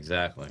 Yeah,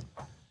 exactly.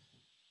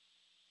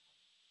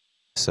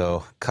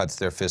 So cuts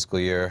their fiscal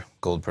year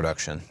gold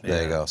production.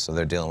 There you go. So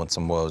they're dealing with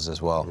some woes as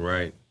well.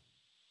 Right.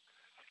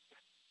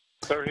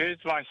 So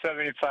here's my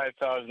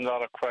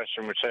 $75,000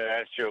 question, which I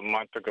asked you a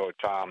month ago,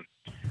 Tom.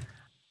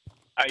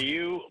 I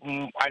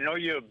know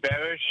you're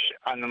bearish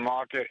on the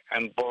market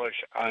and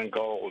bullish on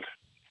gold.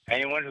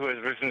 Anyone who has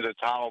listened to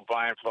Tom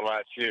O'Brien for the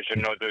last year should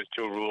know those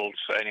two rules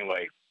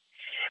anyway.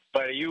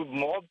 But are you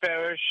more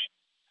bearish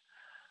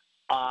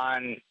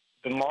on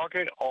the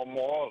market or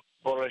more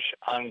bullish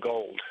on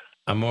gold?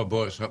 I'm more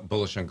bullish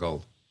on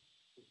gold.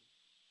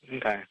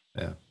 Okay.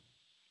 Yeah.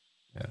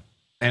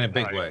 In a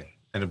big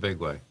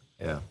way.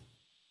 Yeah.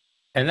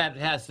 And that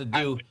has to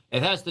do.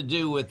 It has to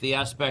do with the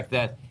aspect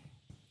that,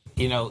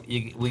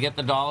 we get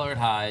the dollar at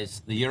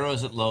highs, the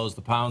euros at lows,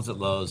 the pounds at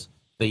lows,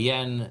 the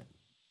yen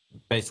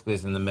basically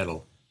is in the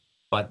middle.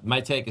 But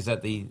my take is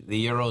that the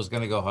euro is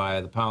going to go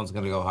higher, the pound's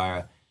going to go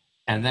higher,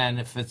 And then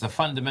if it's a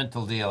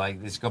fundamental deal, I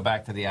just go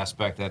back to the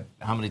aspect that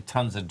how many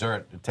tons of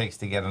dirt it takes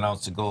to get an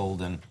ounce of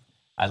gold, and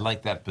I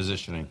like that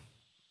positioning,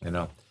 you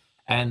know.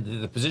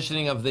 And the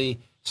positioning of the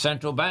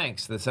central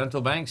banks. The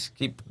central banks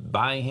keep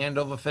buying hand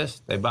over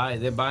fist. They're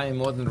buying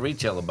more than the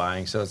retail are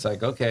buying. So it's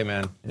like, okay,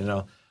 man, you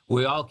know,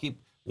 we all keep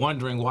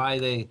wondering why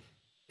they,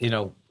 you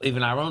know,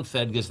 even our own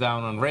Fed goes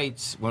down on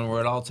rates when we're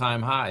at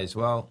all-time highs.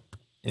 Well,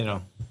 you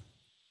know,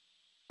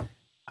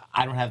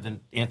 I don't have the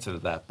answer to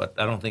that, but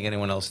I don't think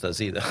anyone else does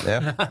either.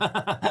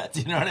 Yeah. Do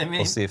you know what I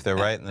mean? We'll see if they're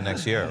right in the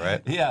next year,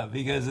 right? Yeah,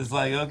 because it's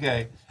like,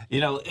 okay, you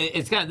know,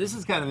 this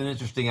is kind of an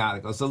interesting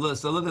article. So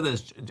look at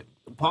this.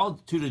 Paul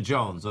Tudor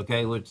Jones,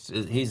 okay,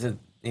 he's an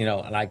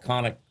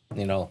iconic,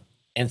 you know,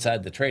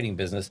 inside the trading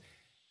business.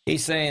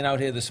 He's saying out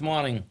here this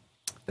morning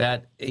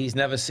that he's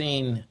never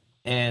seen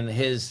in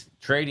his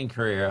trading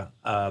career.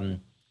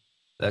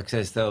 Like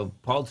says, though,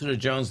 Paul Tudor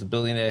Jones, the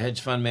billionaire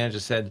hedge fund manager,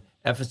 said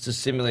efforts to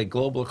simulate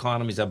global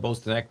economies are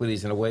boosting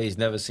equities in a way he's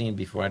never seen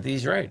before. I think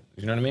he's right.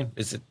 You know what I mean?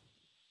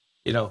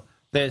 You know,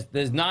 there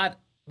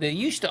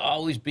used to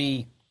always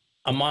be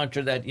a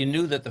mantra that you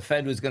knew that the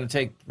Fed was going to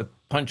take the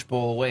punch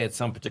bowl away at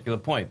some particular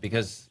point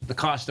because the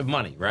cost of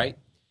money, right?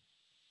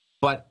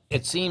 But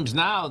it seems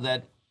now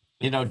that,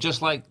 you know,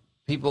 just like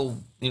people,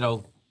 you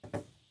know,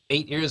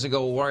 8 years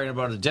ago were worrying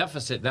about a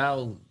deficit,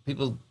 now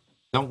people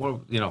don't worry,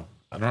 you know,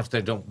 I don't know if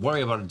they don't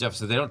worry about a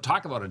deficit. They don't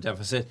talk about a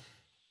deficit,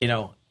 you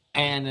know,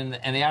 and in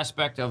the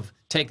aspect of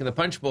taking the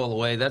punch bowl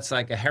away, that's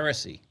like a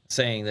heresy,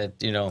 saying that,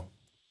 you know,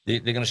 they're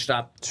going to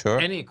stop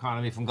any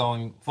economy from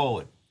going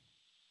forward.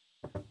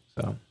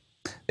 So,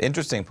 the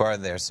interesting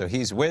part there, so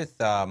he's with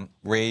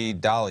Ray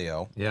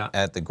Dalio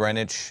at the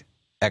Greenwich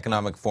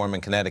Economic Forum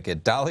in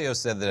Connecticut. Dalio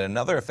said that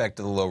another effect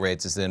of the low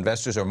rates is that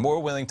investors are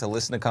more willing to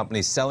listen to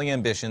companies selling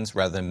ambitions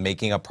rather than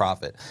making a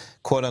profit.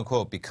 Quote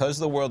unquote, because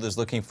the world is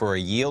looking for a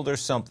yield or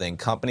something,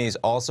 companies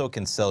also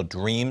can sell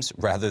dreams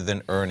rather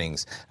than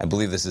earnings. I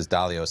believe this is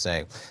Dalio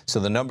saying. So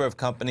the number of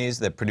companies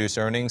that produce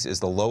earnings is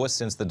the lowest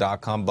since the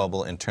dot-com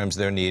bubble in terms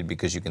of their need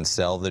because you can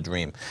sell the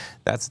dream.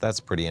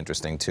 That's pretty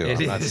interesting too.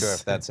 I'm not sure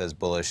if that's as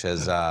bullish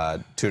as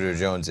Tudor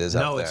Jones is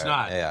up there. No, it's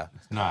not. Yeah.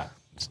 It's not.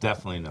 It's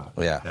definitely not.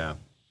 Yeah.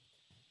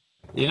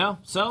 You know,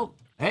 so,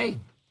 hey.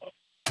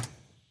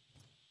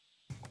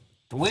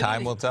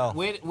 Time will tell.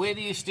 Where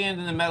do you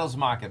stand in the metals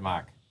market,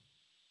 Mark?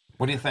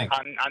 What do you think?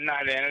 I'm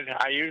not in it.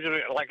 I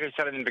usually, like I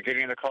said in the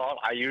beginning of the call,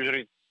 I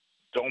usually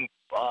don't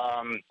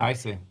I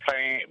see.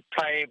 play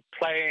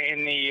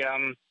in the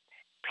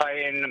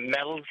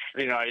metals.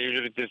 You know, I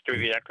usually just do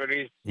the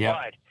equities. Yeah.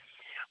 But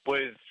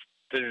with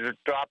the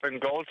drop in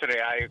gold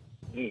today, I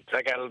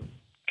got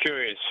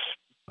curious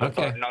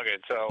about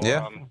Nugget. So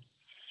yeah.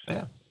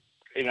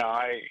 You know,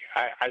 I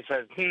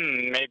said,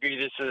 maybe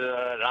this is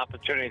an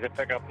opportunity to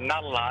pick up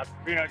not a lot,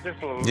 you know, just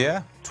a little.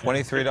 Yeah,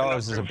 $23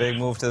 is a big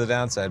move to the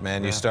downside,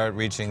 man. You start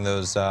reaching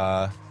those,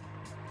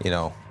 you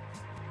know,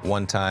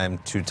 one-time,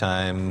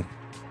 two-time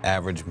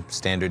average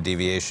standard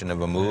deviation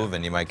of a move,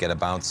 and you might get a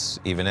bounce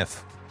even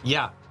if.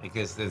 Yeah,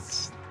 because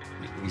it's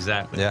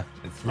exactly. Yeah.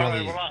 It's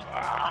really. Well,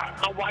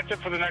 I'll watch it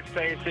for the next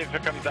day, see if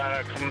it comes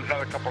out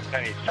another couple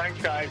pennies.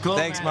 Thanks, guys. Cool,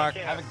 thanks, man. Mark.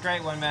 Have a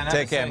great one, man.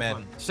 Take care,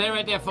 man. Stay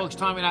right there, folks.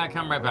 Tommy and I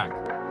come right back.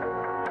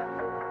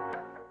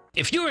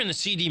 If you're in the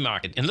CD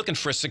market and looking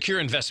for a secure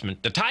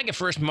investment, the Tiger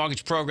First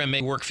Mortgage Program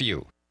may work for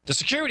you. The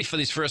security for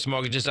these first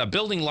mortgages are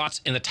building lots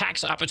in the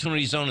Tax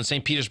Opportunity Zone in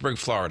St. Petersburg,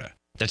 Florida.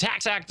 The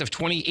Tax Act of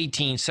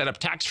 2018 set up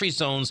tax-free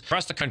zones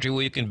across the country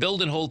where you can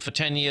build and hold for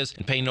 10 years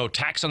and pay no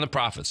tax on the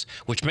profits,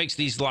 which makes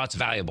these lots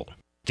valuable.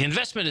 The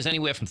investment is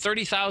anywhere from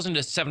 $30,000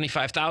 to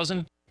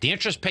 $75,000. The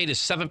interest paid is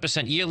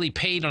 7% yearly,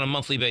 paid on a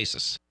monthly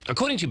basis.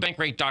 According to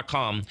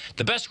Bankrate.com,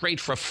 the best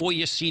rate for a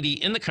 4-year CD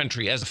in the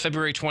country as of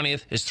February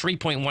 20th is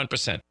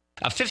 3.1%.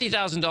 A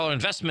 $50,000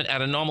 investment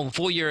at a normal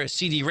 4-year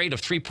CD rate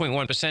of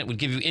 3.1% would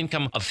give you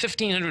income of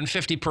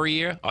 $1,550 per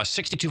year or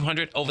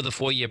 $6,200 over the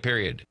 4-year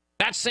period.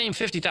 That same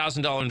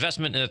 $50,000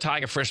 investment in the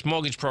Tiger First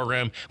Mortgage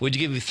Program would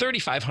give you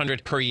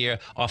 $3,500 per year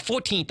or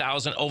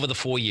 $14,000 over the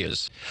 4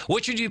 years.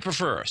 Which would you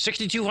prefer,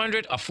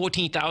 $6,200 or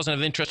 $14,000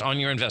 of interest on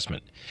your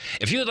investment?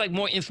 If you would like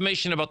more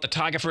information about the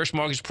Tiger First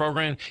Mortgage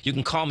Program, you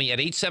can call me at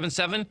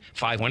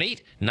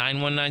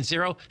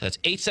 877-518-9190. That's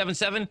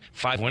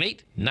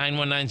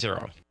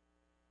 877-518-9190.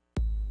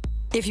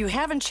 If you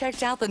haven't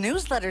checked out the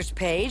newsletters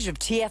page of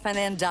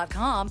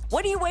TFNN.com,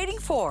 what are you waiting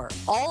for?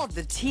 All of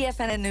the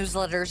TFNN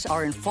newsletters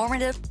are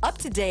informative,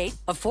 up-to-date,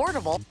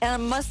 affordable, and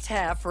a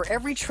must-have for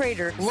every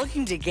trader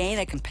looking to gain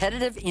a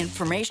competitive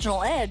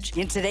informational edge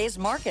in today's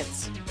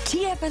markets.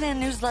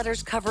 TFNN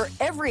newsletters cover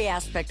every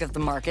aspect of the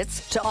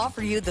markets to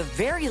offer you the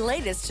very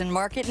latest in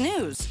market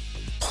news.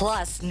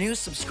 Plus, new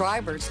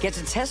subscribers get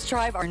to test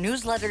drive our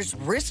newsletters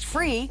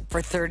risk-free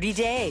for 30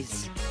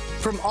 days.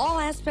 From all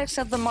aspects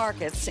of the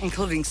markets,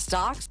 including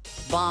stocks,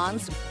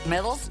 bonds,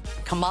 metals,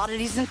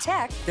 commodities, and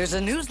tech, there's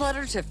a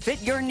newsletter to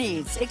fit your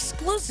needs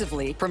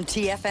exclusively from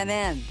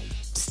TFNN.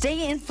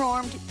 Stay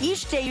informed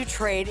each day you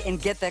trade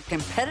and get that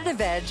competitive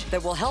edge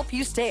that will help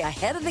you stay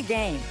ahead of the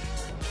game.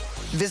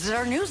 Visit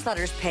our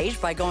newsletters page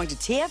by going to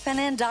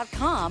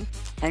TFNN.com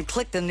and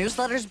click the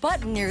newsletters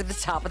button near the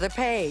top of the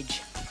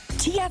page.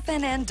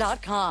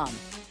 TFNN.com,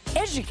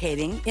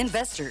 educating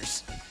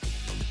investors.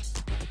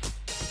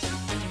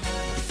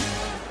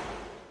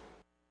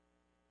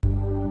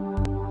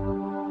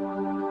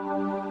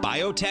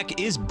 Biotech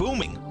is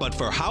booming, but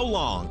for how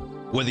long?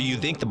 Whether you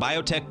think the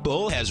biotech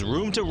bull has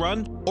room to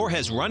run or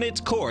has run its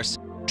course,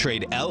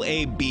 trade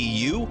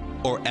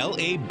LABU or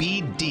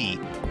LABD.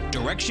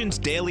 Direction's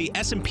daily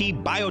S&P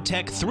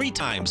Biotech 3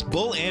 times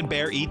bull and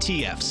bear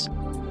ETFs.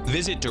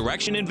 Visit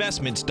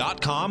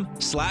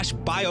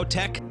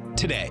directioninvestments.com/biotech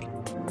today.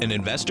 An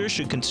investor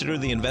should consider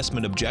the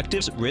investment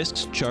objectives,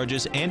 risks,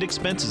 charges, and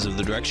expenses of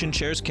the Direction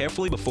shares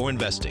carefully before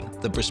investing.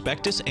 The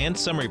prospectus and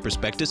summary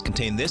prospectus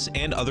contain this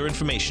and other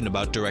information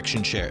about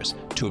Direction shares.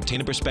 To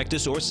obtain a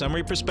prospectus or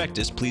summary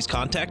prospectus, please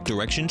contact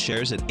Direction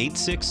shares at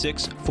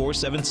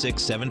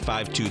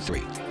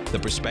 866-476-7523. The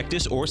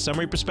prospectus or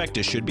summary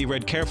prospectus should be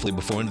read carefully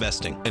before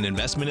investing. An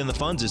investment in the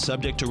funds is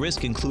subject to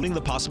risk, including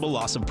the possible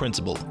loss of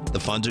principal. The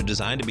funds are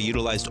designed to be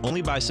utilized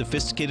only by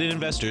sophisticated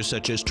investors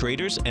such as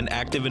traders and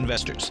active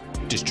investors.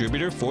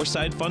 Distributor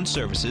Foreside Fund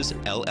Services,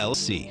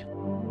 LLC.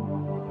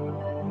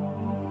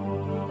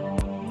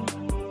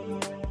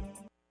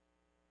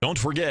 Don't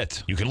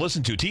forget, you can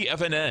listen to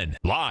TFNN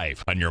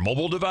live on your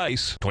mobile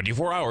device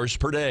 24 hours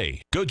per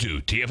day. Go to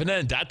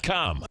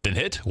TFNN.com, then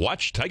hit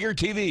Watch Tiger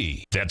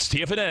TV. That's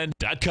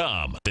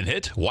TFNN.com, then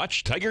hit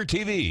Watch Tiger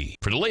TV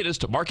for the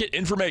latest market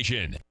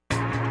information.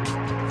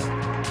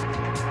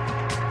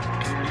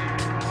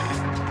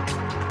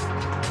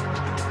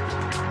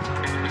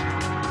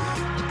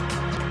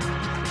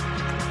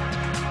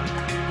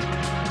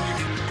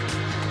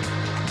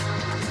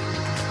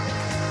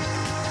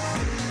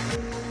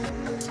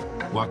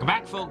 Welcome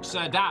back, folks.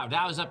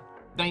 Dow is up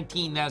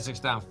 19, Nasdaq's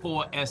down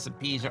 4,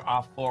 S&Ps are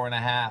off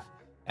 4.5.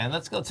 And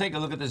let's go take a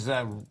look at this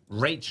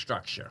rate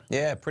structure.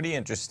 Yeah, pretty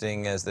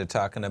interesting as they're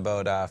talking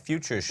about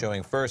futures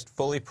showing first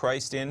fully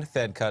priced in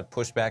Fed cut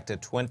pushed back to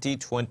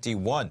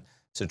 2021.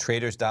 So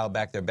traders dialed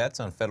back their bets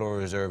on Federal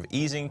Reserve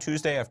easing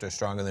Tuesday after a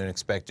stronger than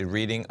expected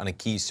reading on a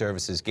key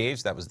services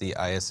gauge. That was the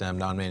ISM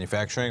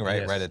non-manufacturing,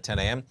 right? Yes. Right at 10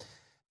 a.m.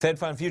 Fed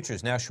fund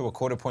futures now show a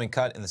quarter-point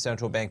cut in the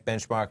central bank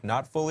benchmark,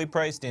 not fully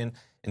priced in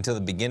until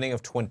the beginning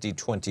of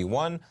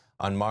 2021.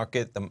 On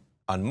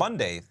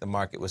Monday, the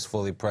market was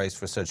fully priced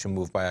for such a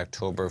move by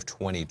October of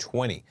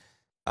 2020.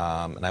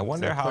 And I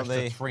wonder how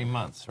they... 3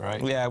 months,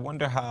 right? Yeah, I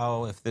wonder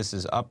how, if this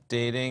is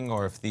updating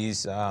or if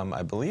these,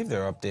 I believe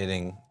they're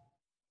updating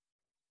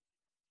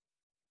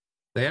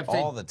They update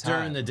all the time.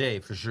 during the day,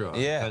 for sure.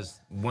 Yeah. Because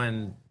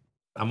when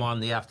I'm on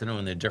the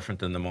afternoon, they're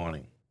different than the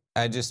morning.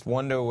 I just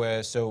wonder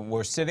where, so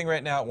we're sitting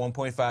right now at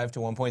 1.5 to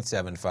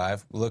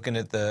 1.75, looking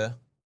at the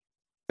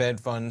Fed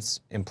funds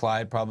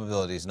implied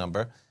probabilities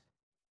number.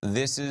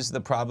 This is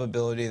the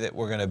probability that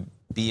we're going to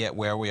be at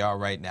where we are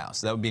right now.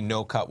 So that would be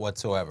no cut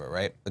whatsoever,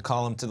 right? The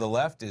column to the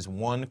left is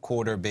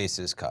 1/4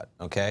 basis cut,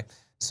 okay?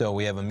 So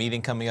we have a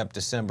meeting coming up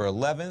December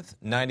 11th,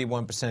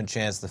 91%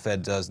 chance the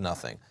Fed does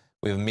nothing.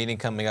 We have a meeting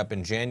coming up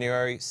in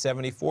January,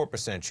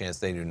 74% chance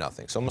they do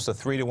nothing. So almost a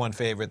 3-to-1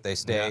 favorite. They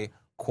stay,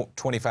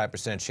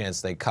 25%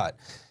 chance they cut.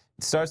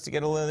 It starts to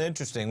get a little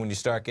interesting when you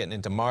start getting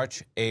into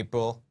March,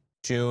 April,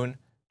 June,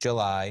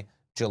 July.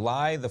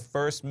 July, the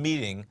first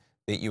meeting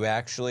that you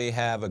actually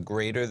have a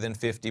greater than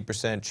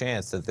 50%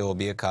 chance that there will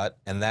be a cut,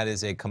 and that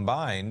is a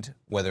combined,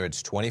 whether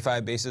it's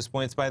 25 basis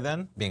points by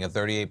then, being a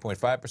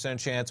 38.5%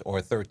 chance, or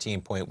a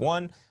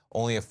 13.1,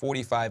 only a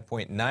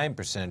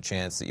 45.9%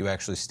 chance that you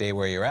actually stay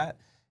where you're at.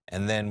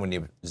 And then when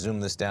you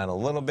zoom this down a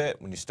little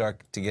bit, when you start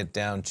to get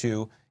down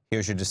to,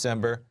 here's your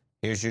December,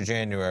 here's your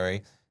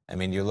January, I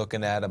mean, you're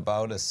looking at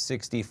about a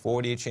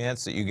 60-40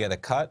 chance that you get a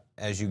cut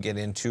as you get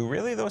into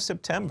really though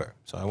September.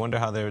 So I wonder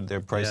how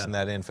they're pricing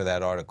that in for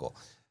that article.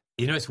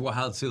 You know, it's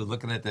wild too,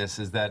 looking at this,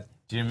 is that,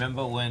 do you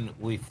remember when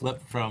we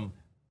flipped from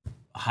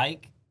a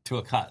hike to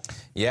a cut?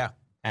 Yeah.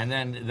 And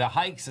then the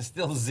hikes are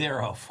still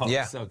zero, folks,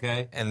 Yeah.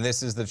 okay? And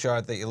this is the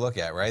chart that you look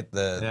at, right?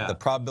 The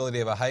probability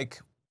of a hike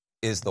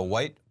is the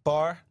white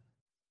bar,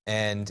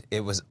 and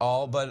it was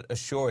all but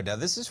assured. Now,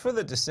 this is for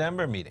the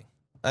December meeting.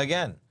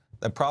 Again,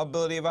 the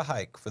probability of a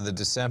hike for the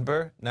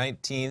December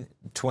 19th,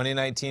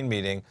 2019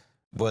 meeting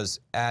was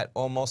at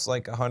almost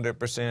like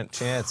 100%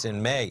 chance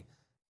in May.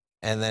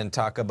 And then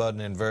talk about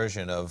an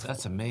inversion of...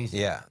 That's amazing.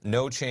 Yeah,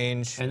 no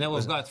change. And then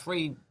we've got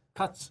 3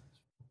 cuts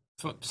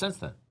since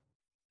then.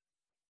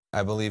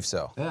 I believe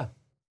so. Yeah.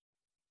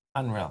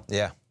 Unreal.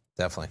 Yeah,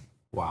 definitely.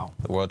 Wow.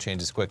 The world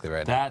changes quickly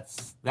right now.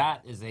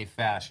 That is a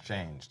fast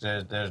change.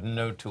 There's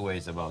no two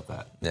ways about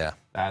that. Yeah.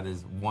 That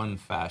is one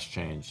fast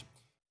change.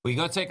 We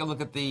go take a look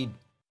at the...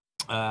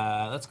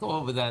 let's go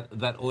over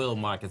that oil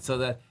market.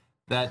 So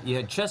that you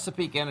had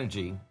Chesapeake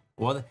Energy.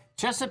 Well,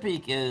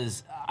 Chesapeake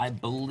is, I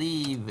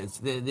believe,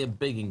 they're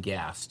big in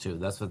gas too.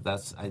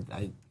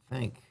 I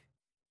think.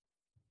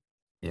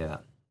 Yeah.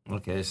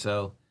 Okay.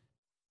 So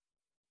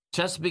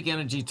Chesapeake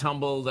Energy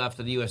tumbled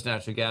after the U.S.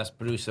 natural gas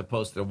producer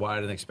posted a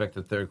wider than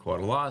expected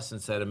third-quarter loss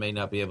and said it may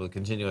not be able to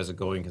continue as a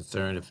going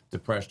concern if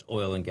depressed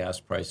oil and gas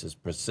prices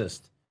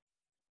persist.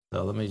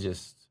 So let me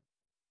just.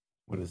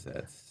 what is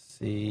that?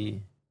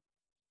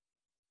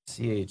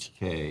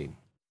 CHK.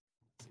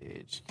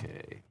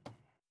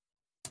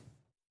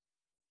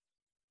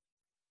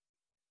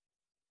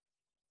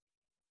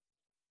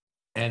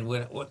 And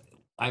what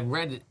I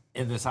read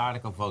in this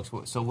article, folks,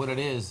 so what it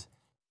is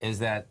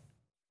that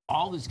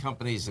all these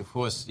companies, of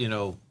course,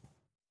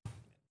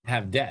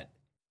 have debt.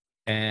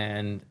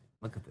 And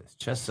look at this.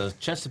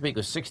 Chesapeake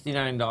was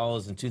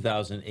 $69 in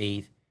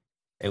 2008.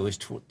 It was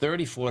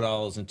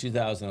 $34 in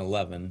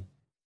 2011.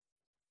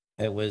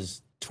 It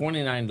was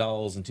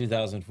 $29 in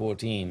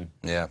 2014.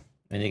 Yeah.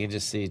 And you can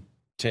just see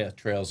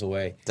trails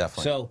away.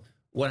 Definitely. So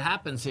what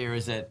happens here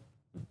is that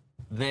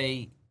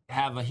they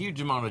have a huge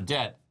amount of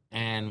debt,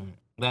 and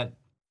that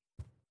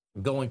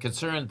going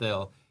concern,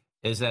 though,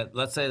 is that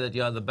let's say that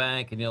you're the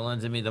bank and you're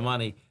lending me the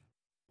money.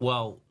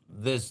 Well,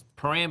 there's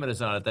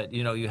parameters on it that,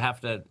 you have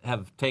to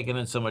have taken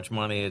in so much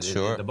money.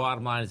 Sure. The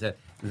bottom line is that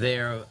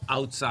they're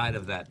outside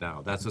of that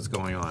now. That's what's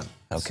going on.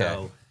 Okay.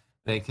 So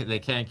they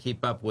can't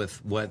keep up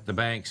with what the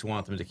banks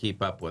want them to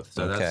keep up with.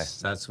 So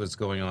that's what's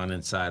going on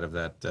inside of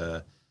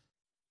that.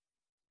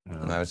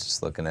 I was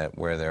just looking at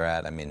where they're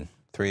at. I mean,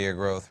 3-year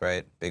growth,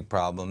 right? Big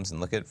problems. And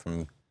look at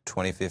from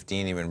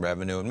 2015, even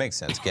revenue. It makes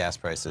sense. Gas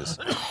prices.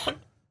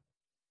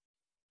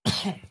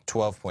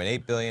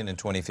 $12.8 billion in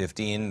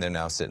 2015. They're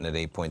now sitting at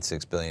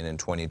 $8.6 billion in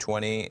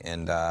 2020.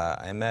 And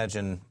I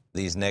imagine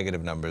these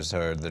negative numbers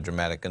are the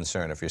dramatic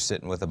concern. If you're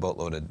sitting with a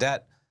boatload of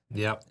debt,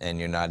 yep, and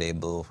you're not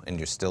able, and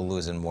you're still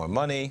losing more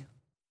money,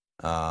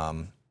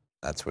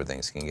 that's where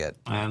things can get.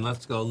 And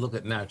let's go look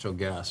at natural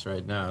gas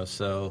right now.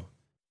 So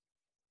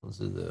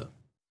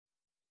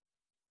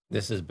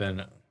this has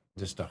been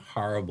just a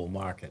horrible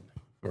market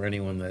for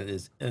anyone that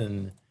is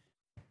in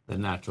the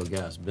natural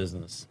gas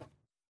business.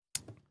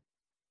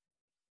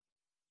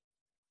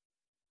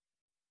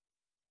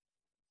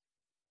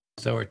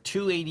 So we're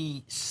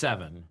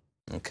 287.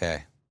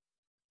 Okay.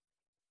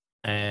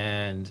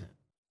 And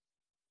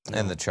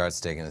the chart's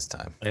taking its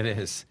time. It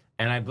is.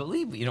 And I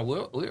believe, we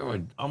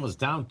were almost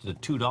down to the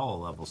 $2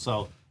 level.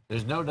 So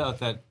there's no doubt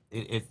that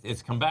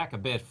it's come back a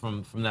bit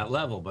from that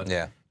level. But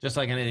yeah, just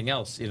like anything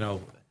else, Yeah,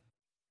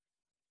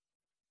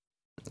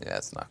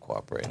 it's not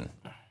cooperating.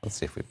 Let's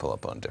see if we pull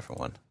up on a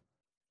different one.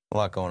 A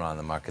lot going on in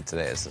the market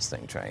today as this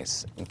thing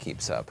tries and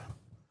keeps up.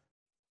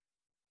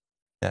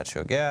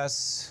 Natural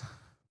gas.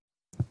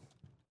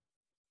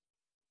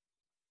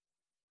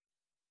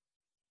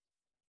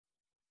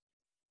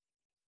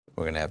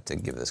 We're gonna have to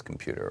give this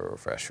computer a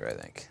refresher, I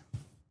think.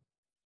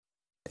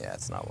 Yeah,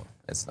 it's not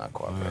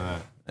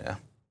cooperating. Yeah.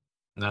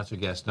 Natural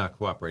gas not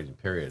cooperating,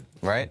 period.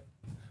 Right?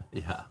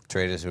 Yeah.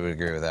 Traders would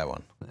agree with that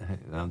one.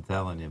 I'm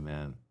telling you,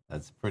 man,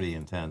 that's pretty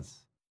intense.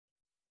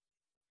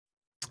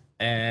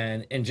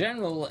 And in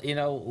general,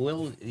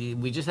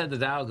 we just had the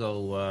Dow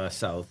go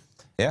south.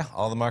 Yeah,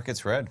 all the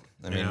markets red.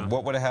 I mean,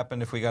 what would have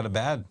happened if we got a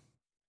bad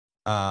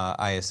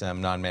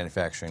ISM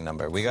non-manufacturing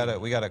number? We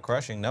got a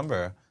crushing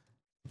number.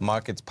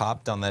 Markets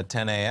popped on that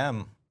 10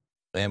 a.m.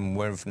 and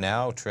we've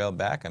now trailed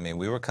back. I mean,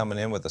 we were coming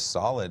in with a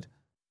solid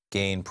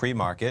gain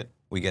pre-market.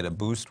 We get a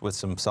boost with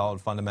some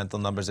solid fundamental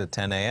numbers at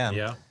 10 a.m.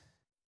 Yeah.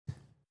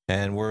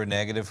 And we're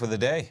negative for the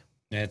day.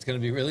 And it's going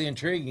to be really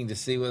intriguing to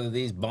see whether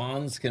these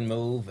bonds can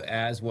move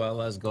as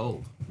well as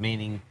gold,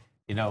 meaning,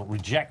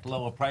 reject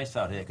lower price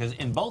out here. Because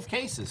in both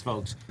cases,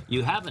 folks,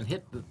 you haven't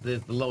hit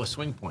the lowest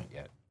swing point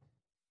yet.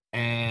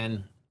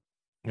 And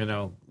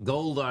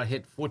gold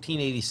hit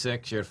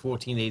 1486. You're at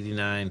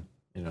 1489.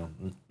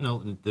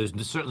 No, there's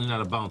certainly not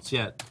a bounce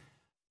yet.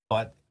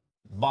 But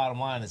bottom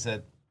line is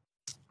that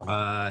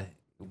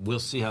we'll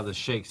see how this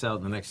shakes out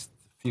in the next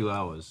few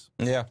hours.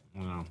 Yeah.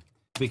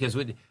 Because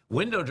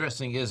window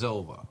dressing is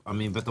over. I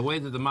mean, but the way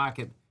that the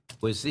market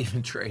was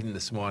even trading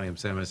this morning, I'm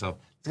saying to myself,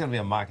 it's going to be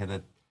a market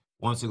that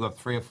wants to go up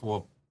 3 or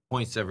 4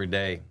 points every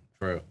day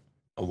for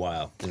a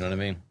while. You know what I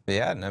mean?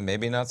 Yeah, no,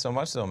 maybe not so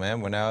much though,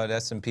 man. We're now at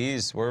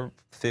S&Ps. We're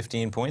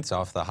 15 points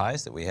off the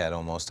highs that we had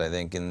almost, I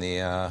think, in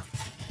the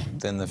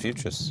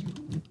futures.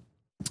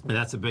 And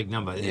that's a big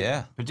number.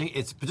 Yeah.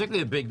 It's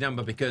particularly a big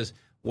number because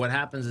what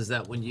happens is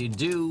that when you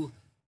do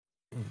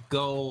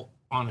go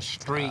on a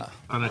streak,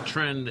 on a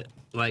trend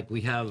like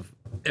we have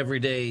every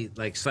day,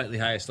 like slightly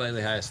higher,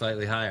 slightly higher,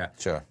 slightly higher.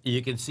 Sure.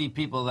 You can see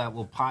people that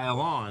will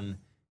pile on,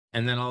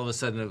 and then all of a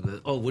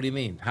sudden, oh, what do you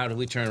mean? How did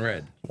we turn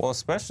red? Well,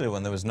 especially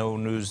when there was no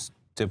news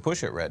to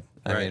push it red.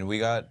 I mean, we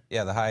got,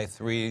 the high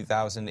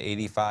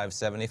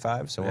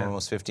 3,085.75, so we're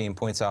almost 15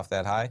 points off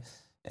that high.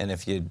 And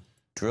if you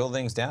drill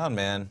things down,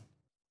 man,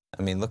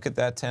 I mean, look at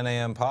that 10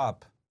 a.m.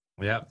 pop.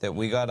 Yeah. That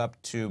we got up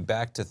to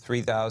back to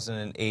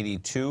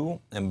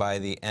 3,082, and by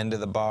the end of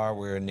the bar,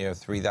 we're near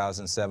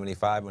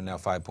 3,075. We're now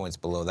 5 points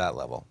below that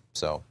level.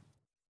 So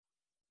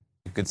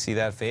you could see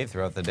that fade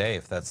throughout the day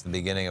if that's the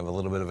beginning of a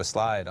little bit of a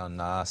slide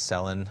on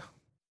selling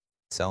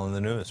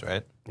the news,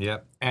 right?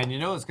 Yep. And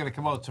it's going to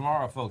come out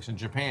tomorrow, folks, in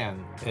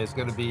Japan. It's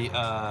going to be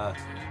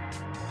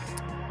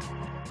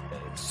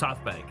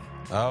SoftBank.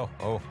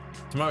 Oh.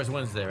 Tomorrow's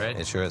Wednesday, right?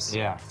 It sure is.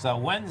 Yeah. So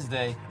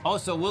Wednesday. Oh,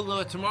 so we'll know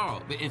it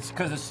tomorrow. It's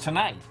because it's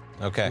tonight.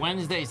 Okay.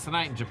 Wednesday's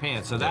tonight in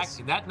Japan. So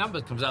that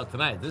number comes out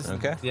tonight. This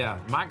Okay. Yeah,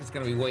 market's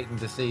going to be waiting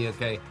to see,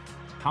 okay,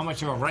 how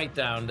much of a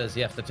write-down does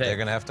he have to take? They're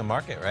going to have to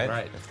mark it, right?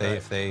 Right.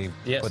 If they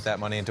put that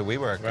money into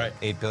WeWork, right.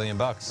 $8 billion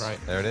bucks. Right.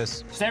 There it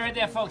is. Stay right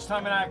there, folks.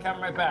 Tom and I are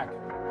coming right back.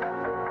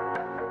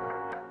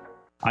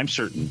 I'm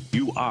certain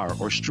you are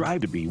or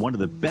strive to be one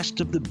of the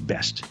best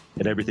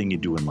at everything you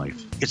do in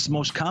life. It's the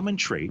most common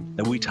trait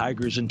that we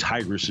tigers and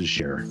tigresses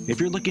share.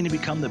 If you're looking to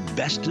become the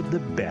best of the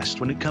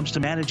best when it comes to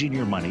managing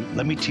your money,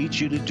 let me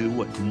teach you to do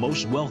what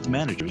most wealth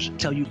managers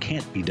tell you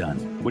can't be done,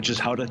 which is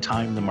how to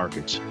time the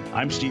markets.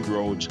 I'm Steve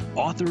Rhodes,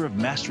 author of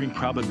Mastering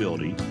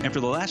Probability, and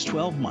for the last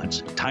 12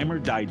 months, Timer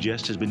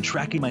Digest has been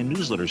tracking my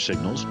newsletter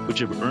signals, which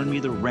have earned me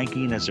the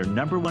ranking as their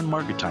 #1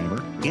 market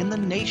timer in the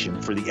nation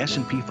for the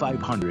S&P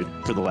 500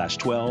 for the last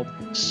 12,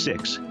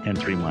 6, and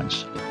 3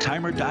 months.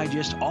 Timer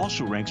Digest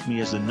also ranks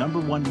me as the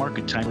 #1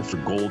 market timer for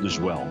gold as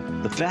well.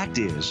 The fact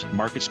is,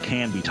 markets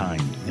can be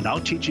timed, and I'll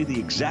teach you the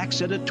exact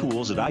set of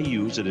tools that I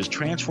use that has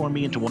transformed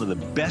me into one of the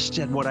best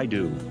at what I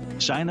do.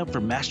 Sign up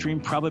for Mastering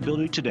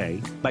Probability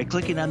today by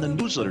clicking on the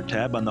newsletter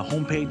tab on the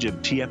homepage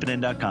of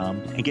TFNN.com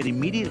and get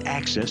immediate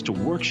access to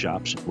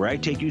workshops where I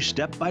take you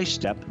step by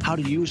step how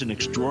to use an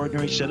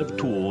extraordinary set of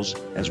tools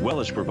as well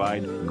as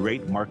provide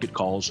great market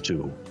calls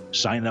too.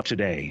 Sign up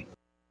today.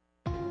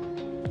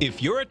 If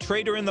you're a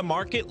trader in the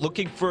market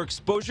looking for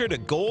exposure to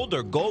gold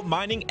or gold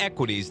mining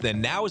equities,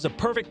 then now is a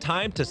perfect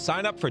time to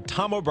sign up for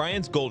Tom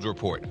O'Brien's Gold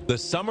Report. The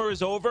summer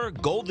is over,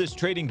 gold is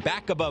trading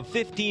back above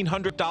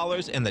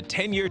 $1,500, and the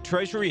 10-year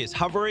Treasury is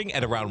hovering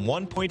at around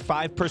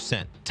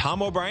 1.5%.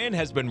 Tom O'Brien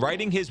has been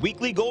writing his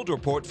weekly gold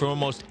report for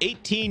almost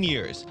 18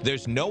 years.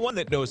 There's no one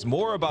that knows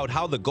more about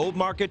how the gold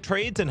market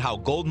trades and how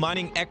gold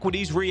mining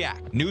equities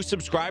react. New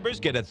subscribers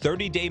get a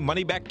 30-day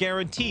money-back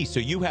guarantee, so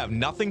you have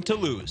nothing to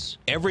lose.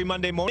 Every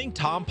Monday morning,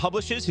 Tom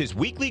publishes his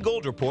weekly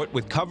gold report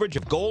with coverage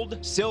of gold,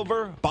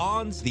 silver,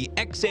 bonds, the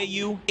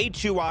XAU,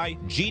 HUI,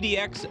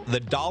 GDX, the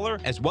dollar,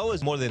 as well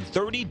as more than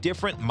 30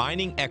 different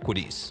mining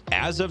equities.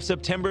 As of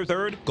September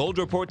 3rd, Gold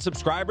Report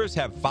subscribers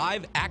have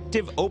 5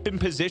 active open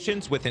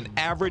positions with an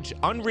average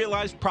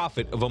unrealized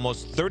profit of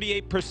almost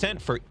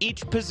 38% for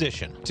each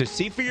position. To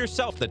see for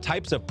yourself the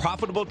types of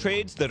profitable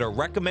trades that are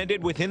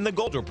recommended within the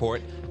Gold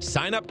Report,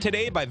 sign up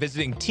today by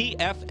visiting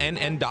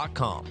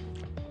TFNN.com.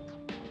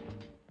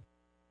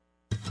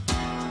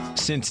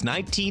 Since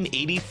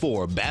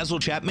 1984, Basil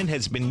Chapman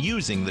has been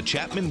using the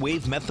Chapman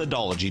Wave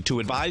methodology to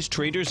advise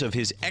traders of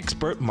his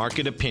expert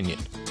market opinion.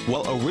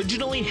 While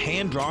originally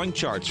hand-drawing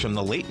charts from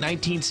the late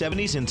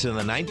 1970s into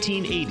the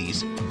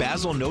 1980s,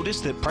 Basil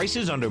noticed that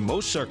prices under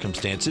most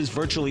circumstances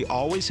virtually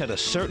always had a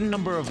certain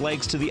number of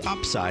legs to the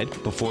upside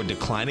before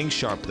declining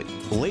sharply.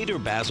 Later,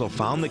 Basil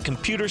found that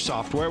computer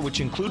software, which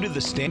included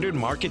the standard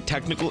market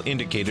technical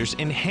indicators,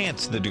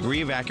 enhanced the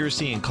degree of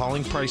accuracy in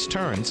calling price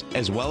turns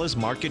as well as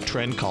market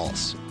trend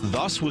calls.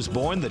 Thus was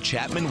born the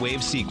Chapman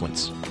Wave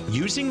sequence.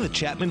 Using the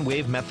Chapman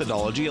Wave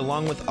methodology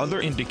along with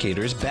other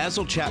indicators,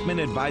 Basil Chapman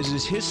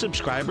advises his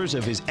subscribers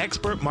of his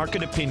expert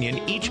market opinion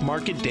each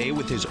market day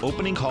with his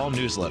opening call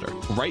newsletter.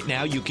 Right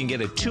now, you can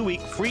get a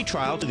 2-week free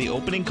trial to the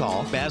opening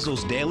call,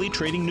 Basil's daily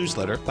trading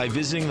newsletter, by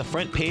visiting the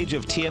front page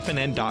of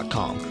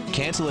TFNN.com.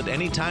 Cancel at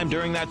any time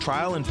during that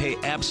trial and pay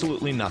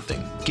absolutely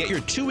nothing. Get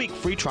your 2-week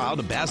free trial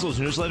to Basil's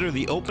newsletter,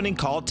 The Opening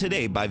Call,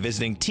 today by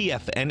visiting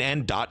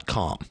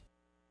TFNN.com.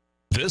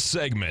 This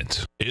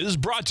segment is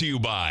brought to you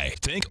by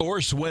Think or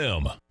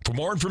Swim. For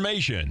more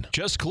information,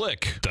 just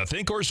click the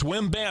Think or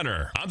Swim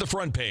banner on the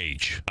front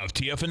page of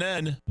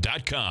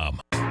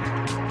TFNN.com.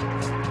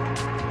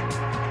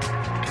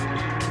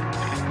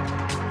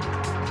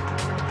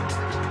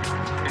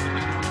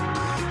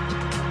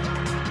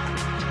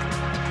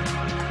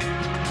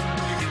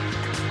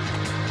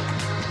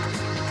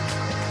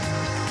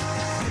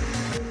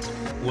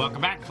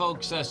 Welcome back,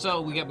 folks.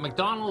 So we got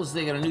McDonald's.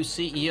 They got a new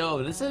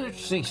CEO. This is an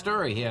interesting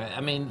story here.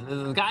 I mean,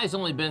 the guy's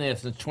only been there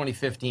since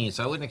 2015,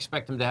 so I wouldn't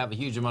expect him to have a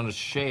huge amount of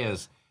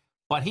shares.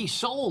 But he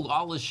sold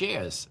all his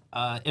shares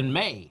in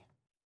May.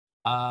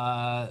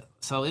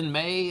 So in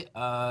May...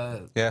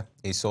 yeah,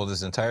 he sold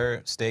his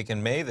entire stake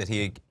in May that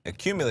he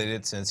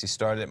accumulated since he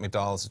started at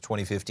McDonald's in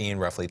 2015,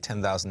 roughly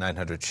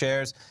 10,900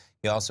 shares.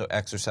 He also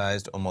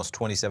exercised almost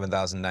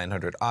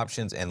 27,900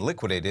 options and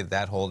liquidated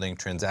that holding.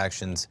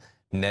 Transactions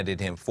netted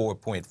him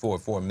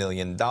 $4.44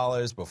 million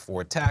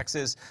before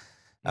taxes.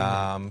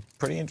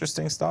 Pretty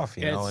interesting stuff,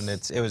 you know, and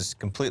it was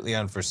completely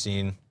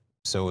unforeseen.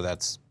 So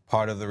that's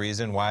part of the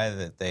reason why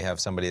that they have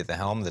somebody at the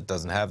helm that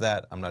doesn't have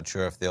that. I'm not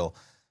sure if they'll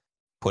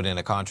put in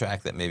a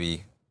contract that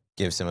maybe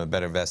gives him a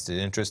better vested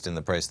interest in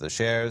the price of the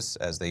shares,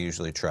 as they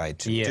usually try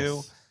to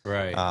do.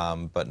 Right.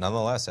 But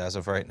nonetheless, as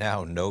of right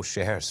now, no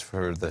shares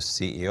for the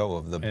CEO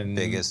of the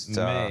biggest.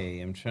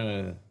 May, I'm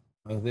trying to.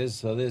 Oh,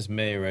 there's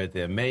May right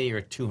there. May you're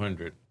at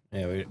 200.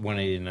 Yeah, we're at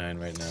 189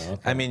 right now.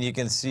 Okay. I mean, you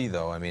can see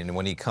though. I mean,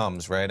 when he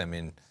comes, right? I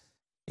mean,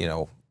 you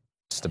know,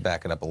 just to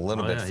back it up a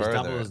little bit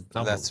further.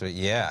 That's what.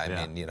 Yeah,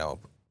 I mean, you know,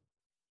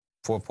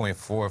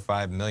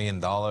 $4.45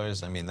 million.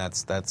 I mean,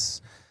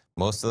 that's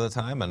most of the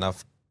time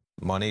enough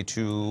money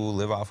to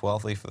live off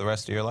wealthy for the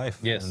rest of your life.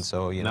 Yes. And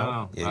so, you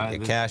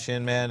cash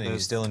in, man, and you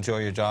still enjoy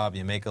your job.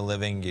 You make a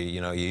living.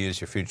 You use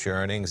your future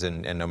earnings,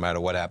 and no matter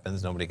what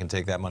happens, nobody can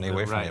take that money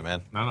away from you,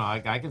 man. No,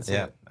 I can see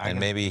it. And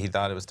maybe he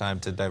thought it was time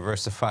to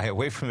diversify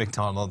away from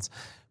McDonald's,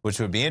 which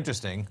would be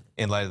interesting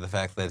in light of the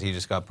fact that he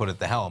just got put at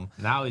the helm.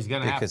 Now he's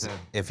going to have to. Because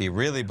if he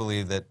really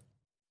believed that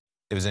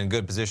it was in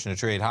good position to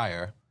trade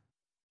higher,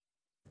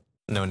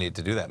 no need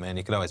to do that, man.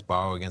 You could always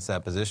borrow against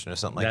that position or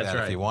something like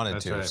that if you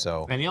wanted to. Right.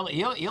 So, and he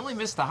only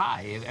missed the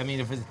high. I mean,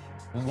 if it's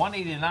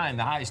 189,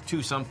 the high is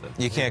 2 something.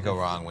 You can't go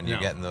wrong when you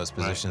get in those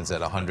positions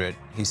at 100.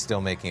 He's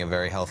still making a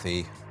very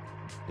healthy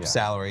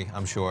salary,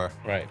 I'm sure.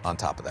 Right. On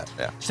top of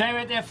that, Stay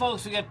right there,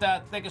 folks. We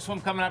got Think or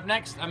Swim coming up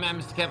next. I'm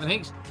Mr. Kevin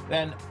Hinks.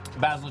 Then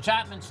Basil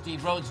Chapman,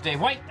 Steve Rhodes,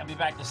 Dave White. I'll be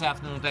back this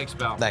afternoon. Thanks,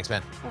 Bill. Thanks,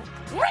 man.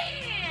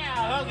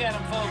 Go get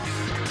him,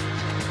 folks.